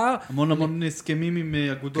בביתר. המון הסכמים עם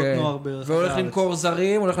אגודות נוער ברחבי הארץ. והולך למכור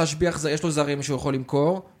זרים, הולך להשביח, יש לו זרים שהוא יכול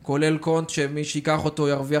למכור, כולל קונט שמי שיקח אותו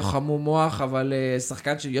ירוויח חמום מוח, אבל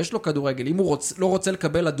שחקן שיש לו כדורגל, אם הוא לא רוצה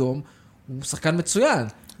לקבל אדום, הוא שחקן מצוין.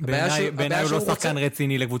 בעיניי הוא לא שחקן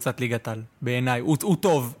רציני לקבוצת ליגת העל. בעיניי. הוא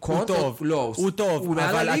טוב. הוא טוב. הוא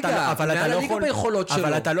מעל הליגה. אבל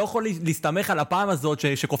אתה לא יכול להסתמך על הפעם הזאת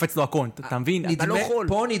שקופץ לו הקונט. אתה מבין? אתה לא יכול.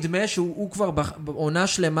 פה נדמה שהוא כבר בעונה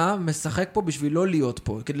שלמה משחק פה בשביל לא להיות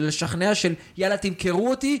פה. כדי לשכנע של יאללה תמכרו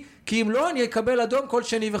אותי, כי אם לא אני אקבל אדום כל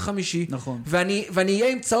שני וחמישי. נכון. ואני אהיה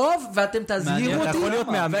עם צהוב ואתם תזהירו אותי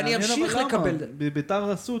ואני אמשיך לקבל.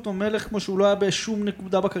 בביתר עשו אותו מלך כמו שהוא לא היה בשום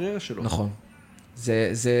נקודה בקריירה שלו. נכון.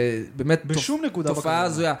 זה באמת תופעה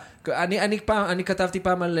הזויה. אני כתבתי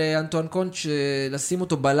פעם על אנטואן קונט שלשים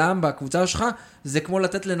אותו בלם בקבוצה שלך, זה כמו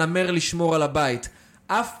לתת לנמר לשמור על הבית.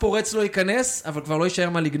 אף פורץ לא ייכנס, אבל כבר לא יישאר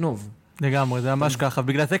מה לגנוב. לגמרי, זה ממש ככה.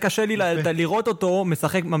 בגלל זה קשה לי לראות אותו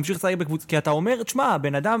משחק, ממשיך לשחק בקבוצה, כי אתה אומר, תשמע,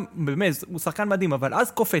 בן אדם, באמת, הוא שחקן מדהים, אבל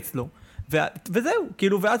אז קופץ לו. וזהו,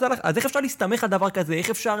 כאילו, אז איך אפשר להסתמך על דבר כזה? איך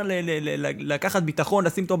אפשר לקחת ביטחון,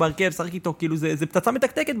 לשים אותו בהרכב, לשחק איתו? כאילו, זה פצצה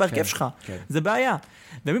מתקתקת בהרכב שלך. זה בעיה.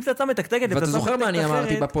 ומי פצצה מתקתקת, ואתה זוכר מה אני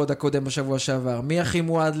אמרתי בפוד הקודם בשבוע שעבר? מי הכי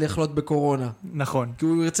מועד לחלות בקורונה? נכון. כי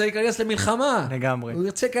הוא ירצה להיכנס למלחמה. לגמרי. הוא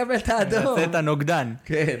ירצה לקבל את האדום. ירצה את הנוגדן.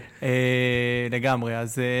 כן. לגמרי.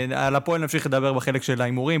 אז על הפועל נמשיך לדבר בחלק של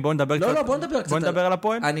האימורים. בוא נדבר קצת. לא, בוא נדבר קצת. בוא נדבר על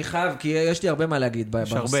הפועל. אני חייב, כי יש לי הרבה מה להגיד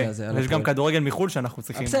בנושא הזה. יש גם כדורגל מחול שאנחנו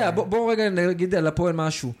צריכים. בסדר, בוא רגע נגיד על הפועל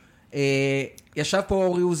משהו. ישב פה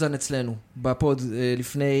אורי אוזן אצלנו בפוד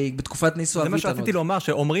בתקופת ניסו אביטן. זה מה שרציתי לומר,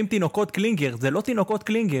 שאומרים תינוקות קלינגר, זה לא תינוקות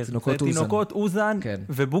קלינגר, זה תינוקות אוזן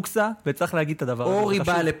ובוקסה, וצריך להגיד את הדבר הזה. אורי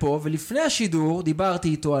בא לפה, ולפני השידור דיברתי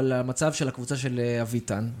איתו על המצב של הקבוצה של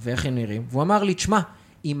אביטן, ואיך הם נראים, והוא אמר לי, תשמע,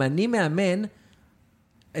 אם אני מאמן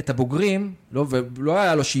את הבוגרים, ולא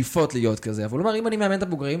היה לו שאיפות להיות כזה, אבל הוא אמר, אם אני מאמן את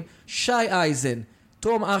הבוגרים, שי אייזן,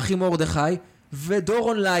 תום אחי מורדכי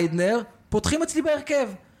ודורון ליידנר פותחים אצלי בהרכב.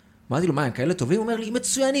 אמרתי לו, מה, הם כאלה טובים? הוא אומר לי,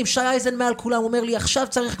 מצוינים, שי אייזן מעל כולם. הוא אומר לי, עכשיו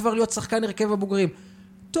צריך כבר להיות שחקן הרכב הבוגרים.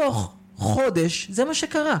 תוך חודש, זה מה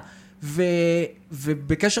שקרה.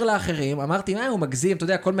 ובקשר לאחרים, אמרתי, הוא מגזים, אתה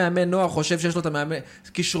יודע, כל מאמן נוער חושב שיש לו את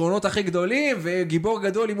הכישרונות הכי גדולים, וגיבור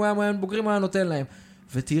גדול, אם הוא היה מאמן בוגרים, הוא היה נותן להם.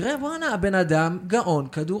 ותראה, בואנה, הבן אדם גאון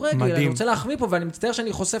כדורגל. מדהים. אני רוצה להחמיא פה, ואני מצטער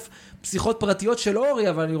שאני חושף פסיכות פרטיות של אורי,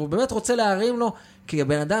 אבל אני באמת רוצה להרים לו, כי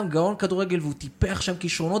הבן אדם גאון כדורגל, והוא טיפח שם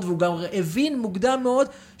כישרונות, והוא גם הבין מוקדם מאוד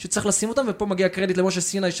שצריך לשים אותם, ופה מגיע קרדיט למשה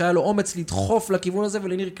סיני, שהיה לו אומץ לדחוף לכיוון הזה,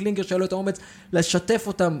 ולניר קלינגר שהיה לו את האומץ לשתף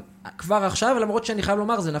אותם כבר עכשיו, ולמרות שאני חייב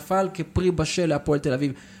לומר, זה נפל כפרי בשל להפועל תל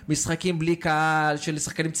אביב. משחקים בלי קהל של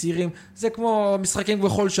שחקנים צעירים, זה כמו משחקים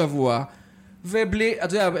בכל שבוע. ובלי,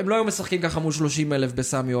 אתה יודע, הם לא היו משחקים ככה מול 30,000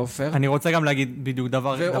 בסמי עופר. אני רוצה גם להגיד בדיוק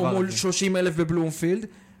דבר או מול 30,000 בבלומפילד,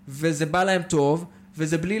 וזה בא להם טוב,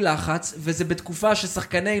 וזה בלי לחץ, וזה בתקופה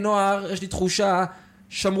ששחקני נוער, יש לי תחושה,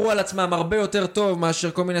 שמרו על עצמם הרבה יותר טוב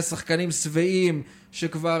מאשר כל מיני שחקנים שבעים,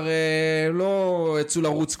 שכבר לא יצאו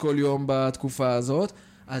לרוץ כל יום בתקופה הזאת.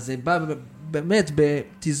 אז זה בא באמת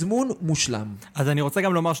בתזמון מושלם. אז אני רוצה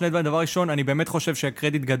גם לומר שני דברים. דבר ראשון, אני באמת חושב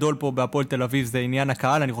שהקרדיט גדול פה בהפועל תל אביב זה עניין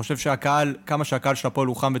הקהל. אני חושב שהקהל, כמה שהקהל של הפועל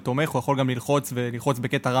הוא חם ותומך, הוא יכול גם ללחוץ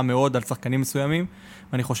בקטע רע מאוד על שחקנים מסוימים.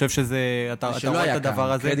 ואני חושב שזה, אתה רואה את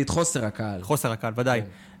הדבר הזה. קרדיט חוסר הקהל. חוסר הקהל, ודאי.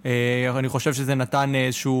 אני חושב שזה נתן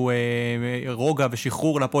איזשהו רוגע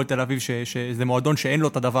ושחרור להפועל תל אביב, שזה מועדון שאין לו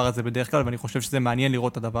את הדבר הזה בדרך כלל, ואני חושב שזה מעניין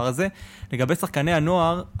לראות את הדבר הזה. לגבי שחקני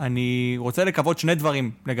הנוער, אני רוצה לקוות שני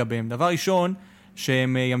דברים לגביהם. דבר ראשון,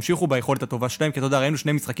 שהם ימשיכו ביכולת הטובה שלהם, כי אתה יודע, ראינו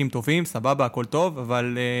שני משחקים טובים, סבבה, הכל טוב,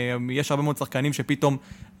 אבל יש הרבה מאוד שחקנים שפתאום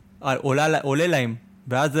עולה להם,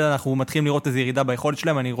 ואז אנחנו מתחילים לראות איזו ירידה ביכולת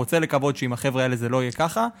שלהם. אני רוצה לקוות שעם החבר'ה האלה זה לא יהיה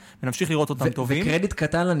ככה, ונמשיך לראות אותם טובים. וקרדיט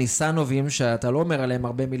קטן לניסנובים, שאתה לא אומר עליהם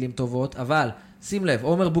הרבה מילים טובות, אבל שים לב,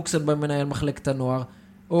 עומר בוקסנבוים מנהל מחלקת הנוער,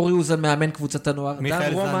 אורי אוזן מאמן קבוצת הנוער,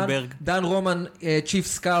 דן רומן צ'יף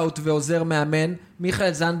סקאוט ועוזר מאמן,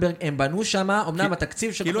 מיכאל זנברג, הם בנו שם, אמנם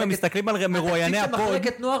התקציב של כאילו הם מסתכלים על מרואייני הפוד.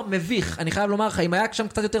 מחלקת נוער מביך, אני חייב לומר לך, אם היה שם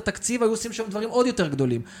קצת יותר תקציב, היו עושים שם דברים עוד יותר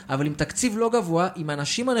גדולים, אבל עם תקציב לא גבוה, עם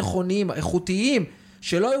אנשים הנכונים, איכותיים,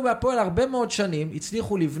 שלא היו בהפועל הרבה מאוד שנים,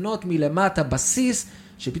 הצליחו לבנות מלמטה בסיס,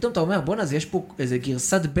 שפתאום אתה אומר, בוא נז, יש פה איזה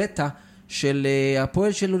גרסת בטא של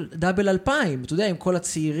הפועל של דאבל 2000, אתה יודע, עם כל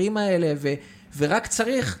הצעירים האלה, ורק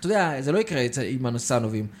צריך, אתה יודע, זה לא יקרה עם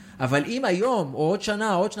הניסנובים, אבל אם היום, או עוד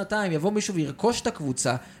שנה, או עוד שנתיים, יבוא מישהו וירכוש את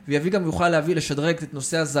הקבוצה, ויביא גם יוכל להביא, לשדרג את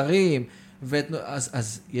נושא הזרים,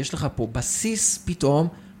 אז יש לך פה בסיס פתאום,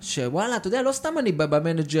 שוואלה, אתה יודע, לא סתם אני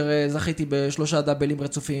במנג'ר זכיתי ב3 דאבלים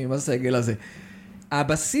רצופים עם הסגל הזה.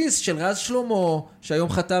 הבסיס של רז שלמה, שהיום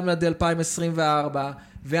חתם עד 2024,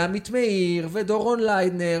 ועמית מאיר, ודורון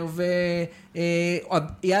ליידנר,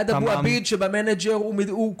 ויעד אבו עביד שבמנג'ר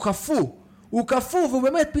הוא כפו. הוא כפו, והוא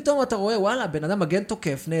באמת פתאום אתה רואה, וואלה, בן אדם מגן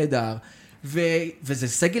תוקף, נהדר. וזה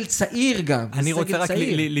סגל צעיר גם. אני רוצה רק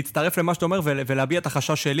להצטרף למה שאתה אומר ולהביע את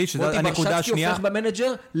החשש שלי, שזה הנקודה השנייה. הופך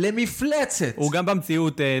במנג'ר למפלצת. הוא גם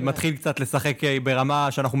במציאות מתחיל קצת לשחק ברמה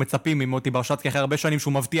שאנחנו מצפים ממוטי ברשצקי אחרי הרבה שנים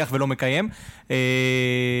שהוא מבטיח ולא מקיים.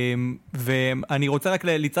 ואני רוצה רק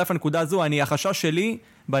להצטרף לנקודה הזו, החשש שלי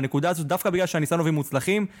בנקודה הזו, דווקא בגלל שהניסנובים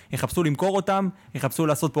מוצלחים, יחפשו למכור אותם, יחפשו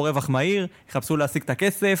לעשות פה רווח מהיר, יחפשו להשיג את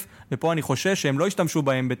הכסף, ופה אני חושש שהם לא ישתמשו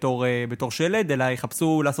בהם בתור שלד, אלא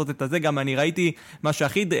יחפשו לעשות את זה. גם אני ראיתי, מה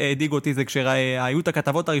שהכי הדאיג אותי זה כשהיו את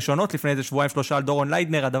הכתבות הראשונות לפני איזה שבועיים שלושה על דורון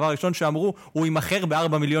ליידנר, הדבר הראשון שאמרו, הוא ימחר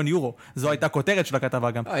ב4 מיליון יורו. זו הייתה כותרת של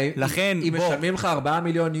הכתבה גם. לכן, אם משלמים לך 4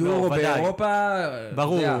 מיליון יורו באירופה,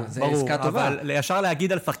 זה עסקה טובה. אבל ישר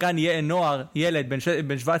להגיד על שחקן נוער, ילד,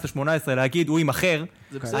 בן 17-18, להגיד, הוא ימחר,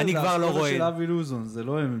 אני כבר לא רואה. זה של אבי לוזון, זה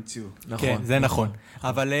לא הם המציאו. כן, זה נכון.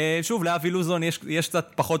 אבל שוב, לאבי לוזון יש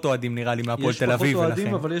קצת פחות אוהדים נראה לי מהפועל תל אביב. יש פחות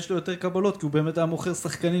אוהדים, אבל יש לו יותר קבלות, כי הוא באמת היה מוכר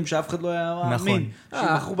שחקנים שאף אחד לא היה מאמין.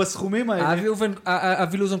 שמכרו בסכומים האלה.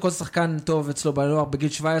 אבי לוזון כל שחקן טוב אצלו בנוער, בגיל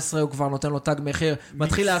 17 הוא כבר נותן לו תג מחיר,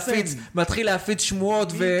 מתחיל להפיץ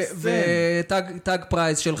שמועות ותג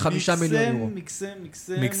פרייס של 5 מיליון יורו.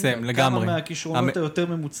 מקסם, לגמרי. כמה מהכישרונות היותר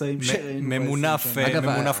ממוצעים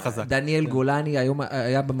ממונף חזק. דניאל גולני היום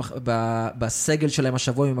היה בסגל שלהם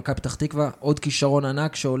השבוע ממכבי פתח תקווה, עוד כישרון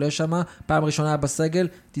ענק שעולה שם, פעם ראשונה היה בסגל,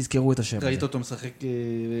 תזכרו את השם הזה. ראית אותו משחק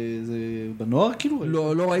בנוער כאילו?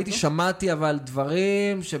 לא ראיתי, שמעתי אבל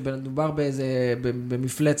דברים שמדובר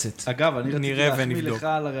במפלצת. אגב, אני רציתי להחמיא לך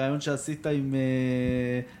על הרעיון שעשית עם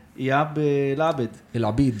איאב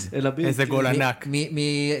אל-עביד. איזה גול ענק.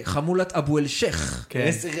 מחמולת אבו אל-שייח.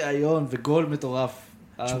 איזה רעיון וגול מטורף.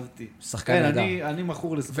 אהבתי. שחקן נהדר. אני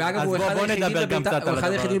מכור לספק. ואגב, הוא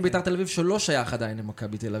אחד היחידים בביתר תל אביב שלא שייך עדיין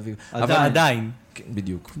למכבי תל אביב. עדיין.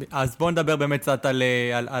 בדיוק. אז בואו נדבר באמת קצת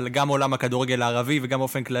על גם עולם הכדורגל הערבי וגם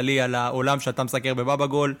באופן כללי על העולם שאתה מסקר בבאבא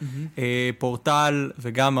גול, פורטל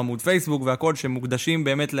וגם עמוד פייסבוק והכל שמוקדשים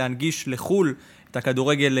באמת להנגיש לחול את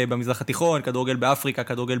הכדורגל במזרח התיכון, כדורגל באפריקה,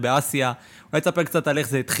 כדורגל באסיה. אולי תספר קצת על איך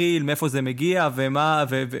זה התחיל, מאיפה זה מגיע ומה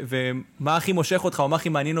הכי מושך אותך או מה הכי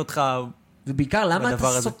מעניין אותך. ובעיקר, למה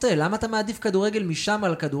אתה סוטה? למה אתה מעדיף כדורגל משם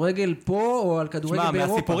על כדורגל פה או על כדורגל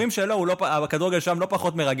באירופה? מהסיפורים שלו, הכדורגל שם לא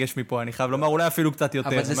פחות מרגש מפה, אני חייב לומר, אולי אפילו קצת יותר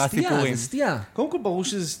מהסיפורים. אבל זה סטייה. קודם כל ברור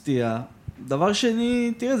שזה סטייה. דבר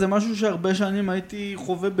שני, תראה, זה משהו שהרבה שנים הייתי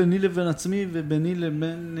חווה ביני לבין עצמי וביני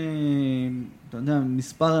לבין, אתה יודע,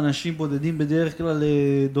 מספר אנשים בודדים בדרך כלל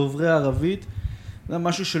דוברי ערבית. זה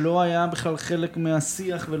משהו שלא היה בכלל חלק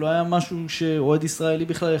מהשיח ולא היה משהו שאוהד ישראלי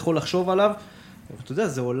בכלל יכול לחשוב עליו. אתה יודע,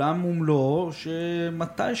 זה עולם ומלואו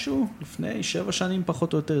שמתישהו, לפני 7 שנים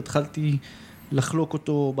פחות או יותר, התחלתי לחלוק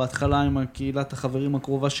אותו בהתחלה עם קהילת החברים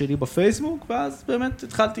הקרובה שלי בפייסבוק, ואז באמת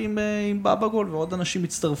התחלתי עם באבא גול, ועוד אנשים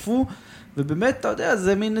הצטרפו, ובאמת, אתה יודע,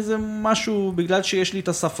 זה מין איזה משהו, בגלל שיש לי את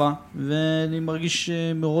השפה, ואני מרגיש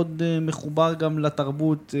מאוד מחובר גם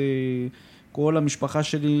לתרבות, כל המשפחה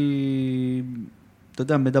שלי, אתה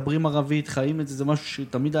יודע, מדברים ערבית, חיים את זה, זה משהו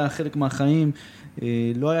שתמיד היה חלק מהחיים,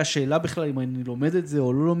 לא היה שאלה בכלל אם אני לומד את זה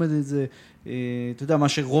או לא לומד את זה, אתה יודע, מה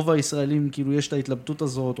שרוב הישראלים, כאילו יש את ההתלבטות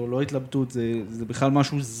הזאת או לא התלבטות, זה בכלל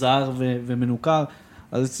משהו זר ומנוכר,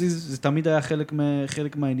 אז זה תמיד היה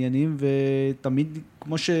חלק מהעניינים, ותמיד,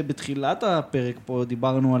 כמו שבתחילת הפרק פה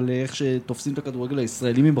דיברנו על איך שתופסים את הכדורגל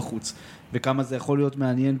הישראלי מבחוץ, וכמה זה יכול להיות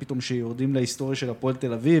מעניין פתאום שיורדים להיסטוריה של הפועל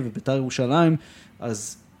תל אביב ובית"ר ירושלים,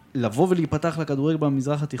 אז לבוא ולהיפתח לכדורגל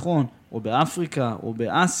במזרח התיכון, או באפריקה, או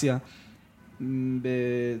באסיה,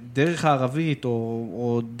 בדרך הערבית,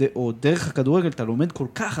 או דרך הכדורגל, אתה לומד כל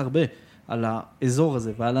כך הרבה על האזור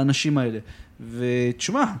הזה, ועל האנשים האלה.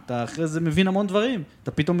 ותשמע, אתה אחרי זה מבין המון דברים.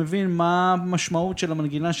 אתה פתאום מבין מה המשמעות של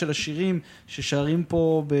המנגינה של השירים ששרים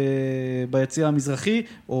פה ביציע המזרחי,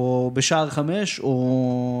 או בשער 5,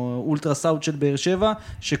 או אולטרה סאוט של באר שבע,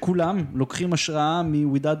 שכולם לוקחים השראה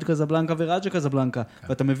מווידאד קזבלנקה ורג'ה קזבלנקה,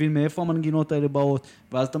 ואתה מבין מאיפה המנגינות האלה באות,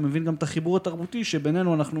 ואז אתה מבין גם את החיבור התרבותי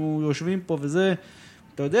שבינינו אנחנו יושבים פה, וזה...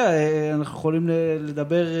 אתה יודע, אנחנו יכולים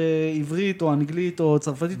לדבר עברית או אנגלית או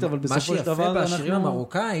צרפתית, אבל בסופו של דבר מה שיפה בשירים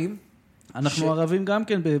המרוקאים, אנחנו ערבים גם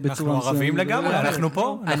כן בצורה... אנחנו ערבים לגמרי, אנחנו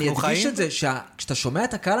פה, אנחנו חיים. אני אדגיש את זה, שכשאתה שומע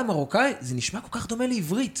את הקהל המרוקאי, זה נשמע כל כך דומה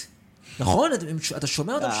לעברית. נכון? אתה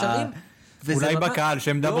שומע אותם שרים, אולי בקהל,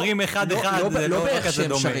 שהם מדברים אחד, זה לא כזה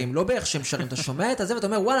דומה. לא באיך שהם שרים, אתה שומע את זה ואתה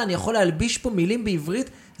אומר, וואלה, אני יכול להלביש פה מילים בעברית,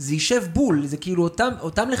 זה יישב בול, זה כאילו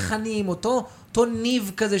אותם לחנים, אותו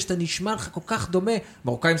ניב כזה שאתה נשמע לך כל כך דומה.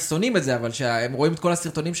 מרוקאים שונאים את זה, אבל שהם רואים את כל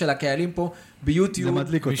הסרטונים של הקהלים פה ביוטיוב, זה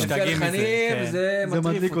מדליק אותם. זה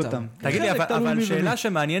מטריף אותם. תגיד לי, אבל שאלה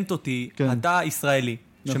שמעניינת אותי, אתה ישראלי,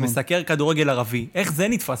 שמסקר כדורגל ערבי, איך זה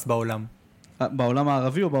נתפס בעולם? בעולם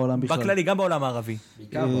הערבי או בעולם בכלל? בכללי, גם בעולם הערבי.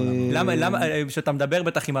 בעיקר בעולם הערבי. למה, שאתה מדבר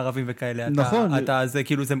בטח עם ערבים וכאלה, נכון. זה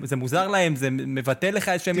כאילו, זה מוזר להם, זה מבטא לך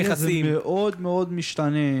איזשהם יחסים. זה מאוד מאוד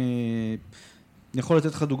משתנה. אני יכול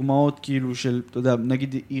לתת לך דוגמאות כאילו של, אתה יודע,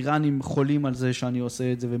 נגיד איראנים חולים על זה שאני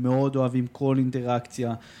עושה את זה, ומאוד אוהבים כל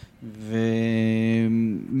אינטראקציה,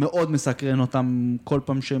 ומאוד מסקרן אותם כל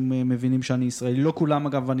פעם שהם מבינים שאני ישראלי. לא כולם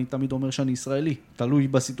אגב, אני תמיד אומר שאני ישראלי, תלוי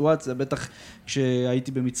בסיטואציה, בטח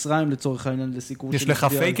כשהייתי במצרים לצורך העניין לסיקור. יש לך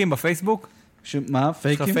פייקים בפייסבוק? מה?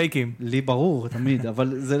 פייקים? יש לך פייקים? לי ברור, תמיד,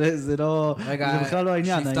 אבל זה לא, רגע, זה בכלל לא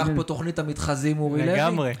העניין. שיפתח פה תוכנית המתחזים אורי לוי.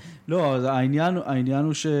 לגמרי. לא, העניין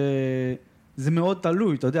הוא זה מאוד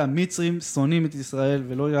תלוי, אתה יודע, מצרים שונאים את ישראל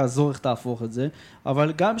ולא יעזור איך תהפוך את זה,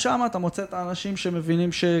 אבל גם שם אתה מוצא את האנשים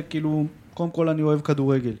שמבינים שכאילו, קודם כל אני אוהב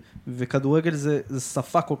כדורגל, וכדורגל זה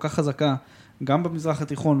שפה כל כך חזקה, גם במזרח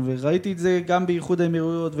התיכון, וראיתי את זה גם באיחוד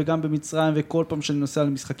האמירויות וגם במצרים, וכל פעם שאני נוסע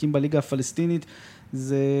למשחקים בליגה הפלסטינית,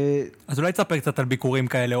 זה... אז אולי תספר קצת על ביקורים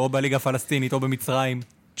כאלה, או בליגה הפלסטינית, או במצרים.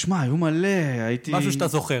 תשמע, היו מלא, הייתי... משהו שאתה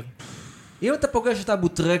זוכר. אם אתה פוגש את אבו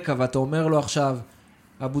טרקה ואתה אומר לו עכשיו,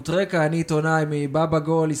 אבו טרקה, אני עיתונאי מבאבא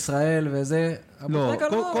גול, ישראל וזה, לא,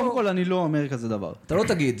 קודם כל אני לא אומר כזה דבר. אתה לא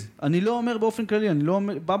תגיד. אני לא אומר באופן כללי,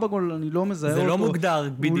 באבא גול אני לא מזהה אותו. זה לא מוגדר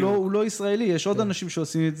בדיוק. הוא לא ישראלי, יש עוד אנשים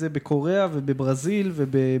שעושים את זה בקוריאה ובברזיל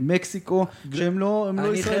ובמקסיקו, שהם לא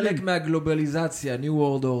ישראלים. אני חלק מהגלובליזציה,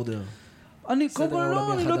 New World Order. אני קודם כל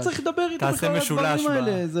לא, אני לא צריך לדבר איתו בכלל על הדברים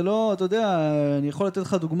האלה. זה לא, אתה יודע, אני יכול לתת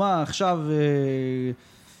לך דוגמה עכשיו,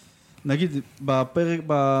 נגיד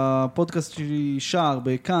בפודקאסט שלי שער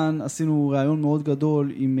בכאן, עשינו ראיון מאוד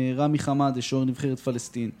גדול עם רמי חמאדה, שוער נבחרת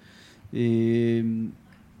פלסטין.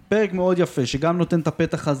 פרק מאוד יפה, שגם נותן את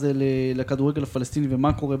הפתח הזה לכדורגל הפלסטיני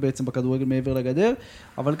ומה קורה בעצם בכדורגל מעבר לגדר,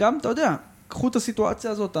 אבל גם, אתה יודע, קחו את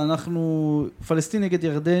הסיטואציה הזאת, אנחנו פלסטין נגד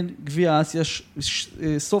ירדן, גביע אסיה,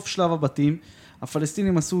 סוף שלב הבתים,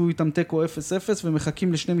 הפלסטינים עשו איתם תיקו 0-0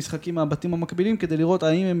 ומחכים לשני משחקים מהבתים המקבילים כדי לראות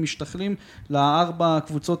האם הם משתחלים לארבע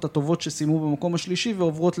הקבוצות הטובות שסיימו במקום השלישי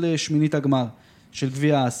ועוברות לשמינית הגמר של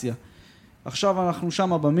גביע אסיה. עכשיו אנחנו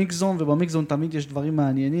שם במיקזון, ובמיקזון תמיד יש דברים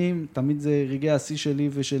מעניינים, תמיד זה רגעי השיא שלי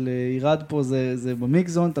ושל אירד פה, זה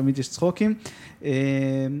במיקזון, תמיד יש צחוקים.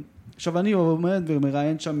 עכשיו אני עומד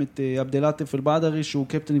ומראיין שם את עבדלטף אל-בדרי, שהוא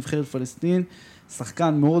קפטן נבחרת פלסטין,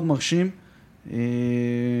 שחקן מאוד מרשים,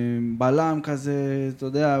 בלם כזה, אתה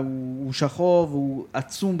יודע, הוא שחור והוא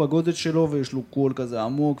עצום בגודל שלו, ויש לו קול כזה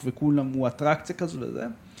עמוק, וכולם הוא אטרקציה כזו וזה.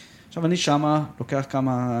 עכשיו אני שמה, לוקח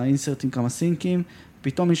כמה אינסרטים, כמה סינקים,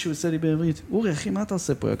 פתאום מישהו עושה לי בעברית, אורי אחי, מה אתה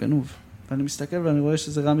עושה פה, יא גנוב? ואני מסתכל ואני רואה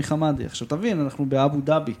שזה רמי חמאדה. עכשיו תבין, אנחנו באבו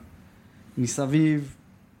דאבי, מסביב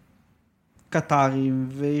קטרים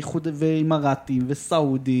ואימרתים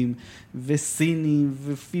וסעודים וסינים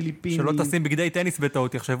ופיליפינים. שלא תשים בגדי טניס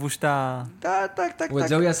בטעות, יחשבו שאתה... ואת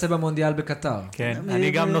זה הוא יעשה במונדיאל בקטר. כן,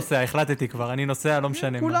 אני גם נוסע, החלטתי כבר, אני נוסע, לא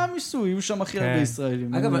משנה. כולם ייסעו, יהיו שם הכי הרבה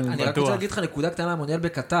ישראלים. אגב, אני רק רוצה להגיד לך נקודה קטנה למונדיאל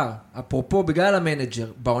בקטר, אפרופו בגלל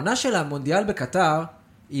המנג'ר, בעונה של המונדיאל בקטר,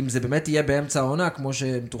 אם זה באמת יהיה באמצע העונה, כמו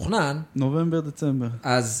שמתוכנן, נובמבר, דצמבר.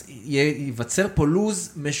 אז ייווצר פה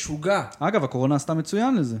לוז משוגע. אגב, הקורונה עשתה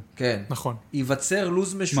מצוין לזה. כן. נכון. ייווצר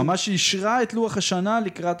לוז משוגע. ממש אישרה את לוח השנה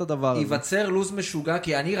לקראת הדבר הזה. ייווצר לוז משוגע,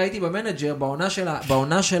 כי אני ראיתי במנג'ר,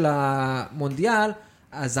 בעונה של המונדיאל,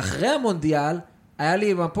 אז אחרי המונדיאל, היה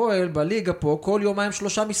לי עם הפועל בליגה פה, כל יומיים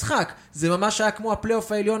 3 משחק. זה ממש היה כמו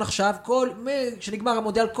הפלייאוף העליון עכשיו, כשנגמר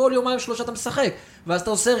המונדיאל, כל יומיים 3 אתה משחק. ואז אתה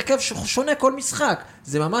עושה הרכב שונה כל משחק.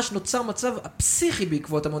 זה ממש נוצר מצב פסיכי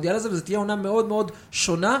בעקבות המונדיאל הזה, וזה תהיה עונה מאוד מאוד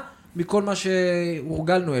שונה מכל מה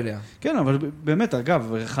שהורגלנו אליה. כן, אבל באמת,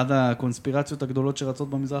 אגב, אחד הקונספירציות הגדולות שרצות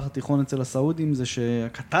במזרח התיכון אצל הסעודים, זה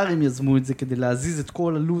שהקטרים יזמו את זה כדי להזיז את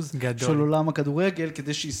כל הלוז של עולם הכדורגל,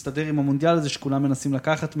 כדי שיסתדר עם המונדיאל הזה שכולם מנסים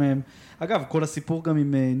לקחת מהם. אגב, כל הסיפור גם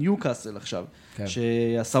עם ניוקאסל עכשיו, כן.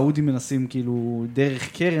 שהסעודים מנסים כאילו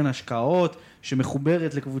דרך קרן השקעות,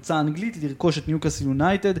 שמחוברת לקבוצה אנגלית, לרכוש את ניוקאסל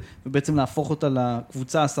יונייטד, ובעצם להפוך אותה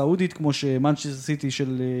לקבוצה הסעודית, כמו שמנצ'סטר סיטי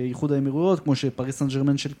של איחוד האמירויות, כמו שפריס סן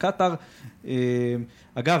ז'רמן של קטר.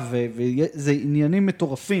 אגב, וזה עניינים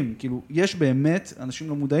מטורפים, כאילו, יש באמת, אנשים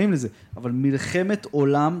לא מודעים לזה, אבל מלחמת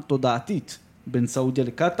עולם תודעתית בין סעודיה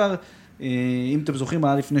לקטר. אם אתם זוכרים,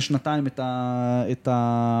 היה לפני שנתיים את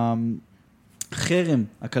החרם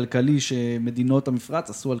הכלכלי שמדינות המפרץ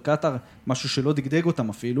עשו על קטר, משהו שלא דגדג אותם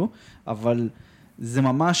אפילו, אבל זה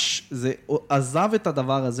ממש, זה עזב את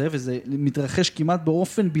הדבר הזה, וזה מתרחש כמעט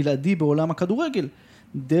באופן בלעדי בעולם הכדורגל,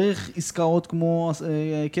 דרך עסקאות כמו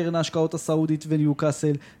קרן ההשקעות הסעודית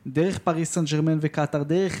וניוקאסל, דרך פריס סן ז'רמן וקטר,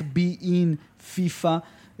 דרך בי-אין, פיפה,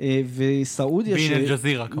 וסעודיה בי-אין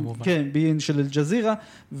אל-ג'זירה כמובן. כן, בי-אין של אל-ג'זירה,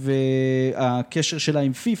 והקשר שלה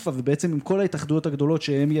עם פיפה, ובעצם עם כל ההתאחדויות הגדולות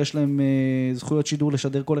שהם יש להם זכויות שידור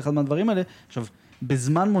לשדר כל אחד מהדברים האלה. עכשיו,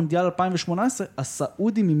 בזמן מונדיאל 2018,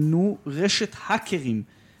 הסעודים מימנו רשת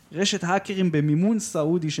האקרים במימון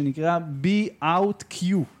סעודי שנקרא Be-Out-Q,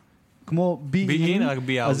 כמו Be-In, רק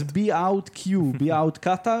Be-Out. אז Be-Out-Q, Be-Out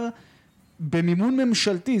קטר, במימון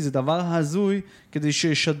ממשלתי, זה דבר הזוי, כדי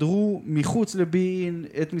שישדרו מחוץ לבי-אין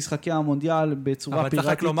את משחקי המונדיאל בצורה פיראטית. אבל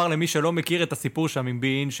צריך רק לומר למי שלא מכיר את הסיפור שם עם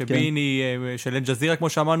בי-אין, שבי-אין היא של אל-ג'זירה, כמו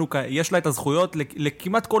שאמרנו, יש לה את הזכויות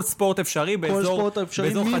לכמעט כל ספורט אפשרי באזור חצי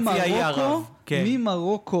האי ערב.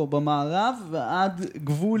 ממרוקו במערב ועד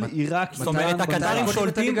גבול עיראק. זאת אומרת, הקטרים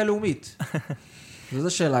שולטים... זו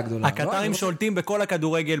שאלה גדולה. הקטרים שולטים בכל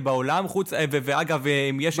הכדורגל בעולם, ואגב,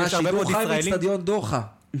 יש הרבה מאוד ישראלים... מה, שידור חי באצטדיון דוחה.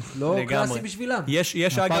 לא לגמרי. קלאסי בשבילם.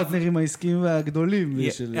 יש אגב... הפרטנרים העסקיים והגדולים.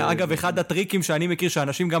 אגב, אחד הטריקים שאני מכיר,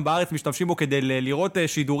 שאנשים גם בארץ משתמשים בו כדי לראות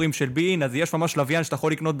שידורים של בין, אז יש ממש לוויין שאתה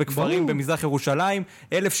יכול לקנות בכפרים במזרח ירושלים,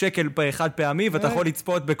 1,000 שקל חד פעמי, ואתה יכול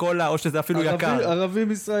לצפות בכל, או שזה אפילו יקר.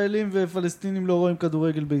 ערבים ישראלים ופלסטינים לא רואים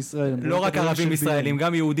כדורגל בישראל. לא רק ערבים ישראלים,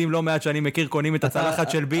 גם יהודים לא מעט שאני מכיר קונים את הצלחת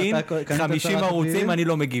של בין, 50 ערוצים, אני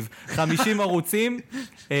לא מגיב. 50 ערוצים,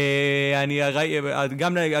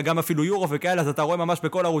 גם אפילו יורו וכאלה, אז אתה רואה ממש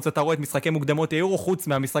בכל ערוץ, אתה רואה את משחקי מוקדמות היורו, חוץ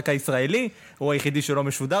מהמשחק הישראלי, הוא היחידי שלא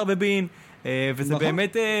משודר בבין, וזה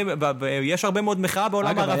באמת, יש הרבה מאוד מחאה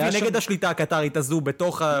בעולם הערבי נגד השליטה הקטרית הזו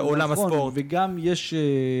בתוך עולם הספורט. וגם יש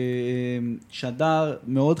שדר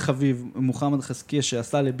מאוד חביב, מוחמד חסקיה,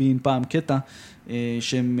 שעשה לבין פעם קטע,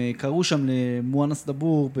 שהם קראו שם למואנס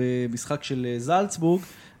דבור במשחק של זלצבורג,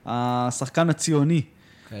 השחקן הציוני.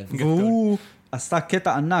 והוא עשה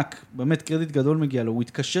קטע ענק, באמת קרדיט גדול מגיע לו, הוא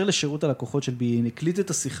התקשר לשירות הלקוחות של בין, הקליט את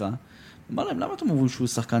השיחה, אמר להם, למה אתם אומרים שהוא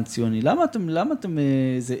שחקן ציוני? למה אתם,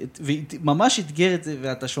 וממש התגר את זה,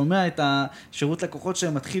 ואתה שומע את השירות לקוחות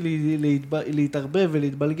שהם מתחיל להתערבב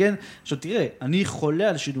ולהתבלגן. עכשיו תראה, אני חולה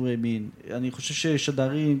על שידורי בין, אני חושב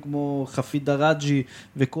ששדרים כמו חפיד דראג'י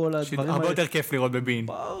וכל הדברים הרבה יותר כיף לראות בבין.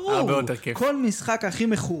 ברור. הרבה יותר כיף. כל משחק הכי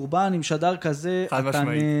מחורבן עם שדר כזה, אתה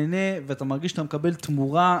נהנה ואתה מרגיש שאתה מקבל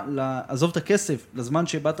תמורה, עזוב את הכסף, לזמן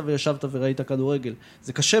שבאת וישבת וראית כדורגל.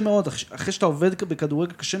 זה קשה מאוד, אחרי שאתה עובד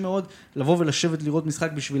בכדורגל, קשה מאוד לבוא ולשבת לראות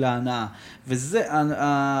משחק בשביל ההנאה. וזה,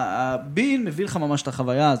 בין מביא לך ממש את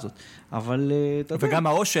החוויה הזאת. אבל אתה יודע... וגם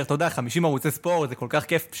האושר, אתה יודע, 50 ערוצי ספורט, זה כל כך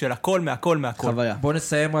כיף של הכל, מהכל. חוויה. בוא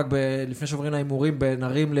נסיים רק לפני שעוברים להימורים,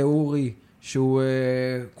 בנרים לאורי, שהוא,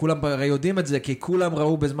 כולם הרי יודעים את זה, כי כולם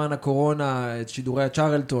ראו בזמן הקורונה את שידורי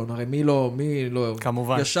הצ'רלטון, הרי מי לא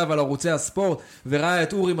כמובן. ישב על ערוצי הספורט, וראה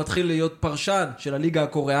את אורי מתחיל להיות פרשן של הליגה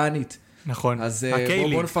הקוריאנית. נכון. אז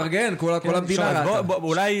בוא נפרגן, כל המדינה ראתה.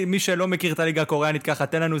 אולי מי שלא מכיר את הליגה הקוריאנית ככה,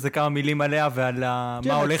 תן לנו איזה כמה מילים עליה ועל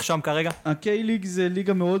מה הולך שם כרגע. הקיי-ליג זה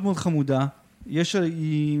ליגה מאוד מאוד חמודה.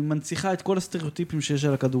 היא מנציחה את כל הסטריאוטיפים שיש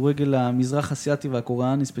על הכדורגל המזרח אסיאטי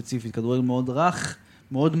והקוריאני ספציפית. כדורגל מאוד רך,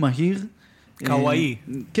 מאוד מהיר. קוואי.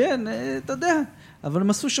 כן, אתה יודע. אבל הם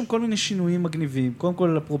עשו שם כל מיני שינויים מגניבים. קודם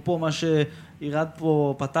כל, אפרופו מה שירד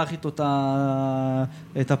פה, פתח איתו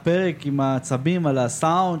את הפרק עם הצבים על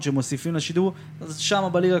הסאונד שמוסיפים לשידור, אז שם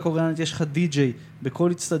בליגה הקוריאנית יש לך די-ג'יי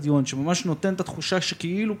בכל אצטדיון, שממש נותן את התחושה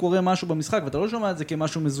שכאילו קורה משהו במשחק, ואתה לא שומע את זה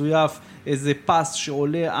כמשהו מזויף, איזה פס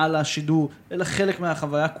שעולה על השידור, אלא חלק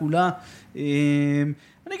מהחוויה כולה. אני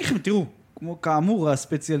אגיד לכם, תראו, כאמור,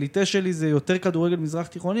 הספציאליטה שלי זה יותר כדורגל מזרח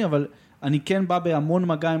תיכוני, אבל אני כן בא בהמון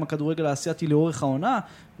מגע עם הכדורגל האסייתי לאורך העונה,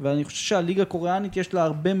 ואני חושב שהליגה הקוריאנית יש לה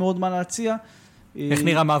הרבה מאוד מה להציע. איך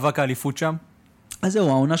נראה מאבק האליפות שם? אז זהו,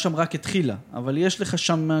 העונה שם רק התחילה, אבל יש לך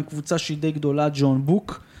שם קבוצה שהיא די גדולה, ג'ון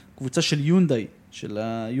בוק, קבוצה של יונדאי, של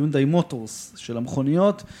היונדאי מוטורס, של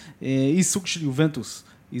המכוניות, היא סוג של יובנטוס.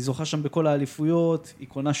 היא זוכה שם בכל האליפויות, היא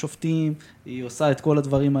קונה שופטים, היא עושה את כל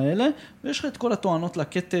הדברים האלה, ויש לך את כל התואנות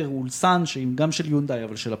לכתר אולסן, שהיא גם של יונדאי,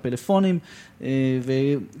 אבל של הפלאפונים,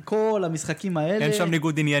 וכל המשחקים האלה... אין שם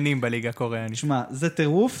ניגוד עניינים בליגה הקוריאנית. תשמע, זה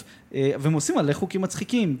טירוף, והם עושים עלי חוקים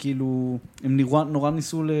מצחיקים, כאילו, הם נורא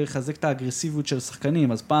ניסו לחזק את האגרסיביות של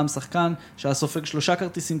שחקנים, אז פעם שחקן שהיה סופג 3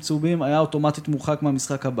 כרטיסים צהובים, היה אוטומטית מורחק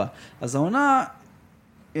מהמשחק הבא. אז העונה...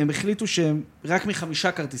 הם החליטו שהם רק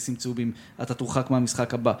מ5 כרטיסים צהובים אתה תורחק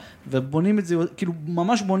מהמשחק הבא, ובונים את זה, כאילו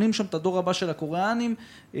ממש בונים שם את הדור הבא של הקוריאנים,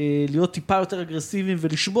 להיות טיפה יותר אגרסיביים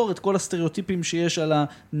ולשבור את כל הסטריאוטיפים שיש על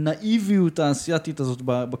הנאיביות האסייתית הזאת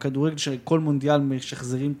בכדורגל, שכל מונדיאל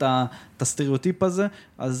משחזרים את הסטריאוטיפ הזה,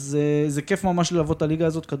 אז זה כיף ממש ללוות את הליגה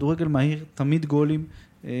הזאת, כדורגל מהיר, תמיד גולים,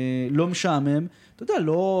 לא משעמם, אתה יודע,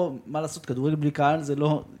 לא, מה לעשות, כדורגל בלי קהל זה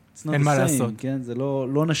לא... אין מה לעשות. כן? זה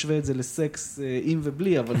לא נשווה את זה לסקס עם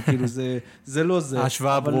ובלי, אבל כאילו זה לא זה.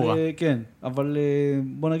 ההשוואה ברורה. כן, אבל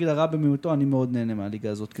בוא נגיד הרע במיעוטו, אני מאוד נהנה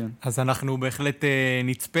מהליגה הזאת, כן. אז אנחנו בהחלט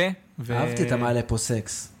נצפה. אהבתי את המעלה פה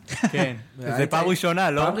סקס. כן, זה פעם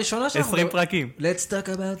ראשונה, לא? פעם ראשונה שאנחנו... 20 פרקים. Let's talk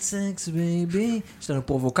about sex, baby. יש לנו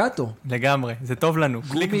פרובוקטור. לגמרי, זה טוב לנו.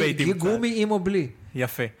 קליק בייטים. גומי עם או בלי.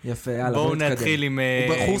 יפה. יפה, יאללה, בואו נתחיל עם...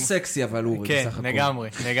 הוא בחור סקסי, אבל אורי, כן, בסך הכל.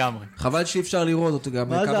 לגמרי. חבל שאי אפשר לראות אותו גם.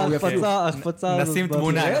 מה זה ההחפצה הזאת? נשים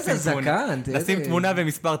תמונה. איזה זקן. נשים תמונה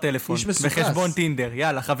ומספר טלפון. בחשבון טינדר.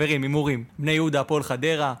 יאללה, חברים, הימורים. בני יהודה, הפועל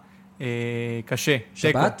חדרה. קשה.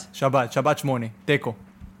 שבת? שבת 8. תיקו.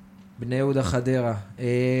 בני יהודה חדרה.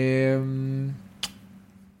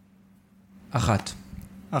 1.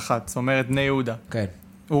 זאת אומרת בני יהודה. כן.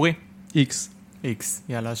 אורי? איקס.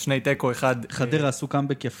 יאללה, 2 תיקו, 1. חדרה עשו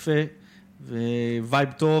קאמבק יפה,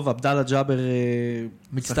 ווייב טוב, עבדאללה ג'אבר,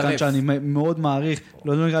 שחקן שאני מאוד מעריך,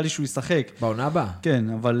 לא נראה לי שהוא ישחק. בעונה הבאה. כן,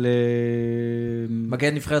 אבל...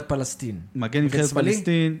 מגן נבחרת פלסטין. מגן נבחרת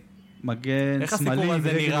פלסטין, מגן שמאלי. איך הסיפור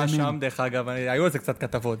הזה נראה שם, דרך אגב? היו איזה קצת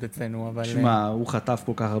כתבות אצלנו, אבל... שמע, הוא חטף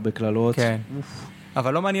כל כך הרבה קללות. כן.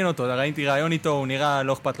 אבל לא מעניין אותו, ראיתי רעיון איתו, הוא נראה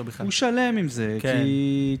לא אכפת לו בכלל. הוא שלם עם זה,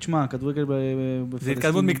 כי, תשמע, כדורגל בפלסטין... זה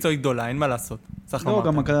התקדמות מקצועית גדולה, אין מה לעשות. לא,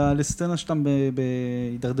 גם הלסצנה שאתם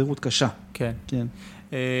בהידרדרות קשה. כן. כן.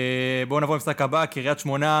 בואו נבוא למשחק הבא, קריית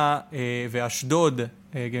שמונה ואשדוד.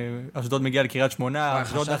 אשדוד מגיע לקריית שמונה,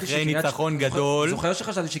 אשדוד אחרי ניצחון גדול. זוכר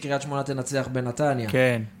שחשבתי שקריית שמונה תנצח בנתניה.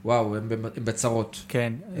 כן. וואו, הם בצרות.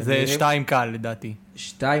 כן, זה 2 קל לדעתי.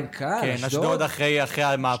 2 קל? כן, אשדוד אחרי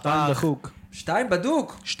המהפך. 2 דחוק. 2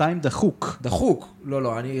 בדוק. 2 דחוק. דחוק.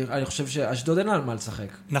 לא, אני חושב שאשדוד אין על מה לשחק.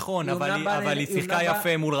 נכון, אבל היא שיחקה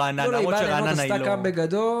יפה מול רעננה, למרות שרעננה היא לא... עשתה קם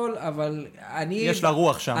בגדול, אבל אני... יש לה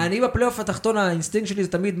רוח שם. אני בפלייאוף התחתון, האינסטינקט שלי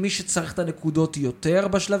זה תמיד מי שצריך את הנקודות יותר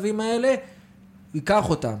בשלבים האלה, ייקח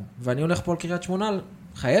אותם. ואני הולך פה על קריית שמונה,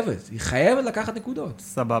 היא חייבת לקחת נקודות.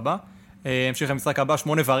 סבבה. המשיך המשחק הבא, 8:15.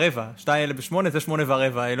 2:08 זה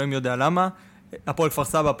 8:15, אלוהים יודע למה. הפועל כפר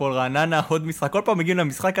סבא, הפועל רעננה, עוד משחק. כל פעם מגיעים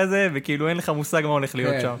למשחק הזה, וכאילו אין לך מושג מה הולך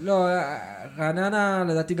להיות שם. לא, רעננה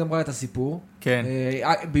לדעתי גמרה את הסיפור. כן.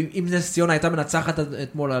 אם נס ציונה הייתה מנצחת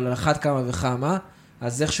אתמול על אחת כמה וכמה,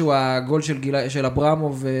 אז איכשהו הגול של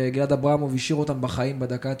אברמוב וגלעד אברמוב השאיר אותם בחיים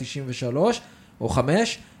בדקה 93 או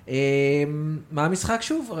 5. מה המשחק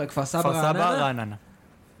שוב? כפר סבא רעננה? כפר סבא רעננה.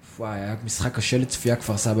 וואי, היה משחק קשה לצפייה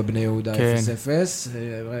כפר סבא בני יהודה 0-0.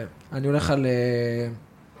 אני הולך על...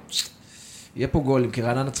 יהיה פה גולים, כי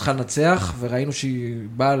רעננה צריכה לנצח, וראינו שהיא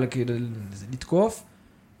באה לתקוף.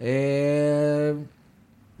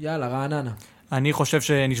 יאללה, רעננה. אני חושב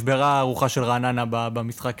שנשברה הרוחה של רעננה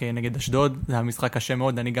במשחק נגד אשדוד, זה היה משחק קשה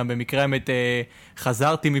מאוד, אני גם במקרה האמת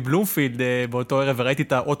חזרתי מבלומפילד באותו ערב, וראיתי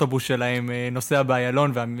את האוטובוס שלהם נוסע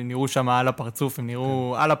באיילון, והם נראו שם על הפרצוף, הם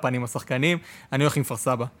נראו על הפנים השחקנים, אני הולך עם כפר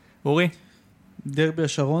סבא. אורי? דרבי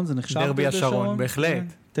השרון, זה נחשב דרבי השרון, בהחלט.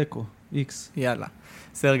 טקו, איקס. יאללה.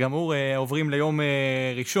 בסדר גמור, עוברים ליום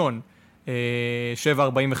ראשון, 7:45,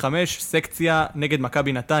 סקציה נגד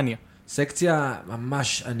מכבי נתניה. סקציה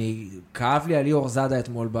ממש, כאב לי על ליאור זאדה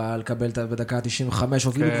אתמול לקבל בדקה 95,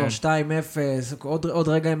 הובילו כבר 2-0, עוד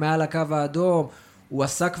רגע מעל הקו האדום, הוא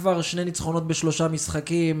עשה כבר 2 ניצחונות ב3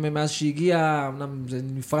 משחקים מאז שהגיע, זה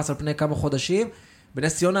נפרס על פני כמה חודשים,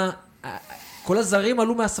 בנס ציונה, כל הזרים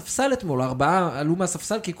עלו מהספסל אתמול, 4 עלו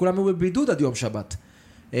מהספסל כי כולם היו בבידוד עד יום שבת.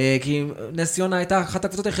 כי נס ציונה הייתה אחת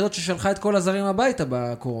הקבוצות היחידות ששלחה את כל הזרים הביתה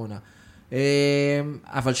בקורונה.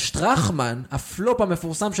 אבל שטרחמן, הפלופ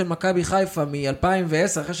המפורסם של מכבי חיפה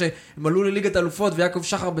מ-2010, אחרי שהם עלו לליגת אלופות ויעקב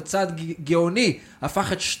שחר בצד גאוני,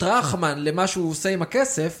 הפך את שטרחמן למה שהוא עושה עם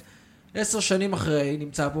הכסף, 10 שנים אחרי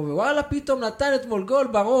נמצא פה, ווואלה פתאום נתן אתמול גול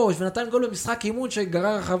בראש, ונתן גול במשחק אימון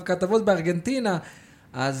שגרר אחריו כתבות בארגנטינה,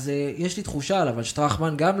 אז יש לי תחושה עליו, אבל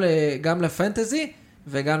שטרחמן גם לפנטזי,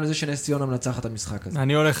 וגם לזה שנס ציונה מנצח את המשחק הזה.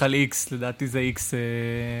 אני הולך על X, לדעתי זה X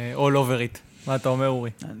all over it. מה אתה אומר, אורי?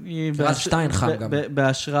 רז שטיין חם גם.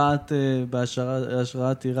 בהשראת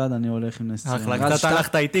ירד אני הולך עם נס ציונה. קצת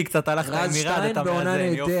הלכת איתי, קצת הלכת עם ירד, רז שטיין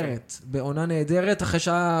בעונה נהדרת, אחרי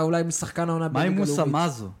שעה אולי משחקן העונה מה עם מוסה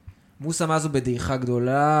מזו? מוסה מזו בדעיכה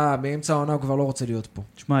גדולה, באמצע העונה הוא כבר לא רוצה להיות פה.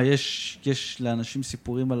 תשמע, יש לאנשים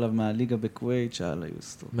סיפורים עליו מהליגה בקווייט, שאלה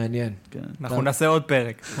יוסטו. מעניין. אנחנו נעשה עוד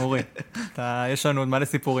פרק, אורי. יש לנו עוד מלא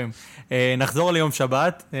סיפורים. נחזור ליום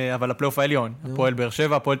שבת, אבל הפלייאוף העליון. הפועל באר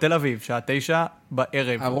שבע, הפועל תל אביב, שעה 9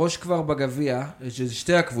 בערב. הראש כבר בגביע, שזה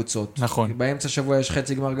 2 הקבוצות. נכון. באמצע שבוע יש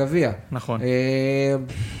חצי גמר גביע. נכון.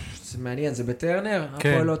 זה מעניין, זה בטרנר?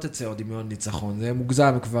 הפועל לא תצא עוד עם מאוד ניצחון. זה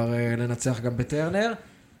מוגזם כבר לנצח גם בטרנר.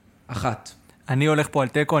 1. אני הולך פה על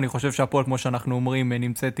טקו, אני חושב שהפועל, כמו שאנחנו אומרים,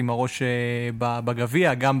 נמצאת עם הראש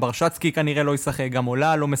בגביע, גם ברשצקי כנראה לא ישחק, גם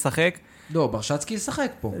עולה לא משחק. לא, ברשצקי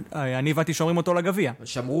ישחק פה. אני הבאתי שומרים אותו לגביע.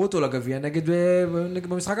 שמרו אותו לגביע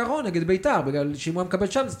במשחק האחרון, נגד ביתר, בגלל שאם הוא מקבל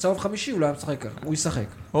שם, זה צהוב 5, הוא לא היה משחק, הוא ישחק.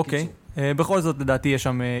 אוקיי, בכל זאת לדעתי יש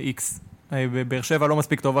שם X. באר שבע לא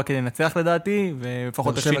מספיק טובה כדי לנצח לדעתי,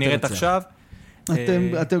 ולפחות איך שהיא נראית עכשיו.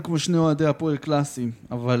 אתם כמו שני אוהדי הפועל קלאסיים,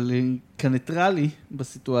 אבל כניטרלי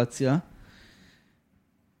בסיטואציה,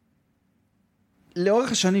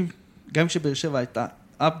 לאורך השנים, גם כשבאר שבע הייתה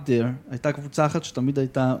up there, הייתה קבוצה אחת שתמיד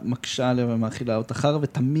הייתה מקשה עליה ומאכילה אותה אחר,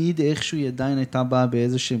 ותמיד איכשהו היא עדיין הייתה באה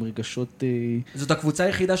באיזשהם רגשות... זאת הקבוצה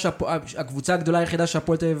היחידה, הקבוצה הגדולה היחידה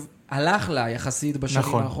שהפועל תל אביב הלך לה יחסית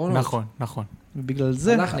בשנים האחרונות. נכון. ובגלל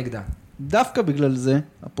זה... הלך נגדה. דווקא בגלל זה,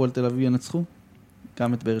 הפועל תל אביב ינצחו.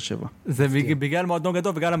 גם את באר שבע. זה בגלל מועדון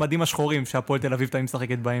גדול, בגלל המדים השחורים שהפועל תל אביב תמיד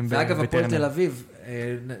משחקת בהם. ואגב, הפועל תל אביב,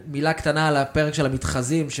 מילה קטנה על הפרק של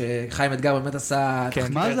המתחזים, שחיים אתגר באמת עשה...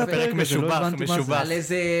 מה זה הפרק? משובח. על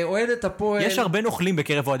איזה אוהדת הפועל... יש הרבה נוכלים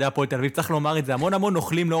בקרב אוהדי הפועל תל אביב, צריך לומר את זה, המון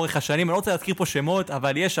נוכלים לאורך השנים, אני לא רוצה להזכיר פה שמות,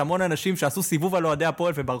 אבל יש המון אנשים שעשו סיבוב על אוהדי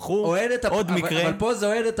הפועל וברחו. עוד מקרה. אבל פה זה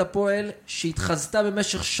אוהדת הפועל שהתחזתה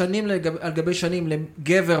במשך שנים על גבי שנים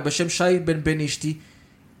לגבר בשם שי בן בנישתי,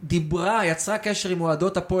 דיברה, יצרה קשר עם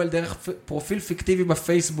אוהדות הפועל דרך פרופיל פיקטיבי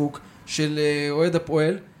בפייסבוק של אוהד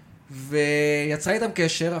הפועל, ויצרה איתם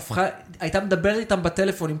קשר, הייתה מדברת איתם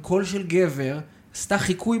בטלפון עם קול של גבר, עשתה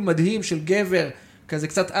חיקוי מדהים של גבר, כזה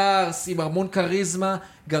קצת ארס, עם המון קריזמה,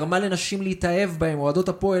 גרמה לנשים להתאהב בהם, אוהדות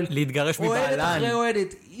הפועל. להתגרש מבעלן. אוהדת אחרי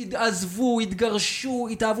אוהדת, עזבו, התגרשו,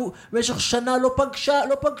 התאהבו, במשך שנה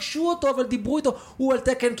לא פגשו אותו, אבל דיברו איתו. הוא על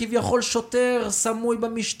תקן כביכול שוטר, סמוי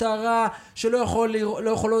במשטרה, שלא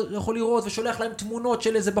יכול לראות, ושולח להם תמונות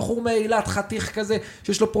של איזה בחור מאילת, חתיך כזה,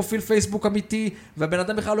 שיש לו פרופיל פייסבוק אמיתי, והבן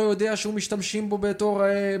אדם בכלל לא יודע שהוא משתמשים בו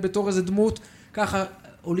בתור איזה דמות. ככה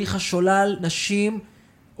הוליכה שולל נשים,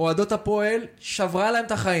 אוהדות הפועל, שברה להם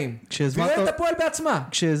את החיים. ואוהדת הפועל בעצמה.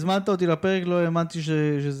 כשהזמנת אותי לפרק לא האמנתי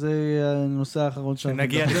שזה הנושא האחרון שלנו.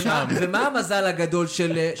 שנגיע לשם. ומה המזל הגדול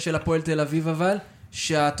של הפועל תל אביב אבל?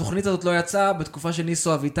 שהתוכנית הזאת לא יצאה בתקופה של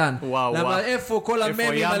ניסו אביטן. וואו. למה איפה כל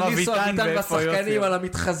הממים על ניסו אביטן והשחקנים, על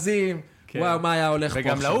המתחזים. וואו, מה היה הולך פה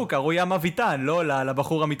עכשיו? וגם להוא קראו ים אביטן, לא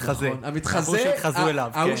לבחור המתחזה. נכון, המתחזה, שהתחזו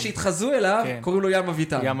אליו. ההוא שהתחזו אליו, קוראים לו ים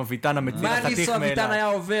אביטן. ים אביטן, המציל החתיך מאליו. מה ניסו אביטן היה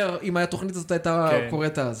עובר אם התוכנית הזאת הייתה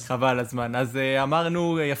קורית אז? חבל הזמן. אז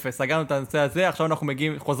אמרנו, יפה, סגרנו את הנושא הזה, עכשיו אנחנו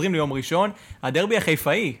חוזרים ליום ראשון. הדרבי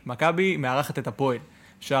החיפאי, מכבי מארחת את הפועל,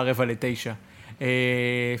 שעה 8:45.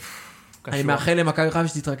 אני מאחל למכבי חיפה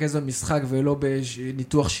שתתרכז במשחק ולא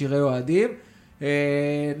בניתוח שירי אוהדים.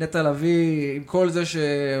 נטע לביא, עם כל זה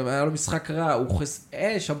שהיה לו משחק רע, הוא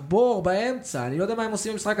שבור באמצע, אני לא יודע מה הם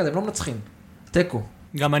עושים במשחק הזה, הם לא מנצחים. טקו.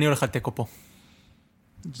 גם אני הולך על טקו פה.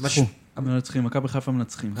 משהו. מנצחים, מכבי חיפה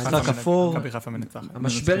מנצחים. משחק אפור. מכבי חיפה מנצח.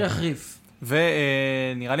 המשבר יחריף.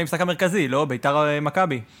 ונראה לי משחק המרכזי, לא? ביתר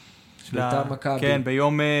מכבי. ביתר מכבי. כן,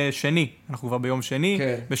 ביום שני. אנחנו כבר ביום שני,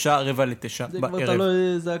 בשעה 8:45 בערב.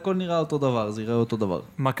 זה הכל נראה אותו דבר, זה יראה אותו דבר.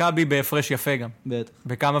 מכבי בהפרש יפה גם. בטח.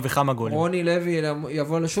 בכמה וכמה גולים. רוני לוי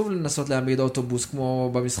יבוא שוב לנסות להעמיד אוטובוס,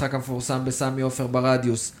 כמו במשחק המפורסם בסמי עופר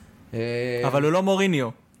ברדיוס. אבל הוא לא מוריניו.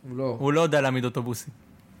 הוא לא יודע להעמיד אוטובוסים.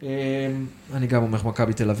 אני גם אומר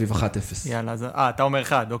מכבי תל אביב 1-0. יאללה, אתה אומר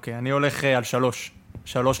 1, אוקיי. אני הולך על 3.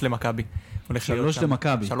 3 למכבי. 3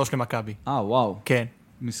 למכבי. 3 למכבי. וואו. כן.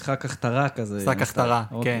 משחק הכתרה כזה. משחק הכתרה,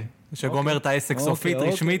 כן. שגומר את העסק סופית,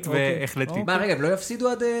 רשמית והחלטית. מה, רגע, הם לא יפסידו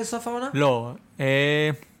עד סוף העונה? לא,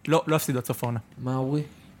 לא יפסידו עד סוף העונה. מה, אורי?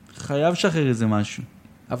 חייב לשחרר איזה משהו.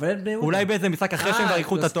 אולי באיזה משחק אחרי שהם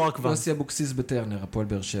בעריכו את התואר כבר. יוסי אבוקסיס בטרנר, הפועל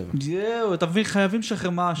באר שבע. יואו, אתה מבין, חייבים לשחרר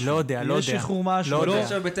משהו. לא יודע. יש שחרור משהו. לא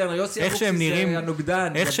יודע. יוסי אבוקסיס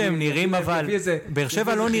הנוגדן. איך שהם נראים אבל, באר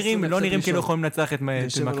שבע לא נראים כאילו יכולים לנצח את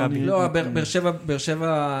מכבי. לא, באר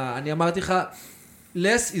שבע, אני אמרתי לך,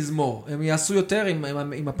 less is more. הם יעשו יותר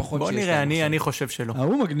עם הפחות שיש. בוא נראה, אני חושב שלא.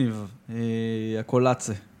 הוא מגניב.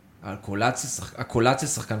 הקולאצה. הקולאצה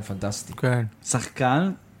שחקן פנטסטי. כן.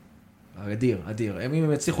 שחקן? אדיר. אם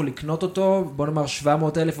הם יצליחו לקנות אותו, בוא נאמר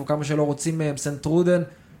 700,000 או כמה שלא רוצים מהם, סנטרודן,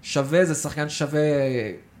 שווה, זה שחקן שווה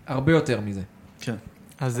הרבה יותר מזה. כן.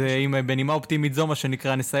 אז בנימה אופטימית זו, מה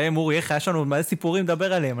שנקרא, נסיים. אורי, איך היה לנו מלא סיפורים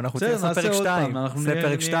לדבר עליהם? אנחנו רוצים לעשות פרק 2. זה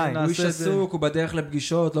פרק 2. הוא איש עסוק, הוא בדרך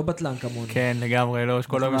לפגישות, לא בטלן כמוני. כן, לגמרי, לא,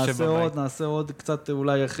 כל היום יושב בבית. נעשה עוד קצת,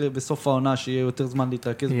 אולי אחרי, בסוף העונה, שיהיה יותר זמן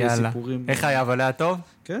להתרכז בסיפורים. איך היה, אבל היה טוב?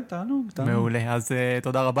 כן, תענוג. מעולה. אז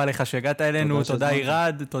תודה רבה לך שהגעת אלינו, תודה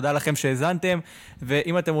אירד, תודה לכם שהזנתם,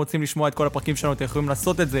 ואם אתם רוצים לשמוע את כל הפרקים שלנו, אתם יכולים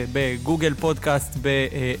לעשות את זה בגוגל פודקאסט,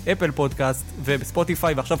 באפל פודקאסט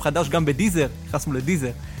ובספוטיפיי, ועכשיו חדש גם בדיזר, נכנסנו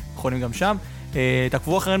לדיזר, יכולים גם שם.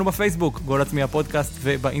 תעקבו אחרינו בפייסבוק, גול עצמי הפודקאסט,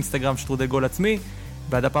 ובאינסטגרם שטרודל גול עצמי,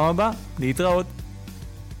 ועד הפעם הבאה, להתראות.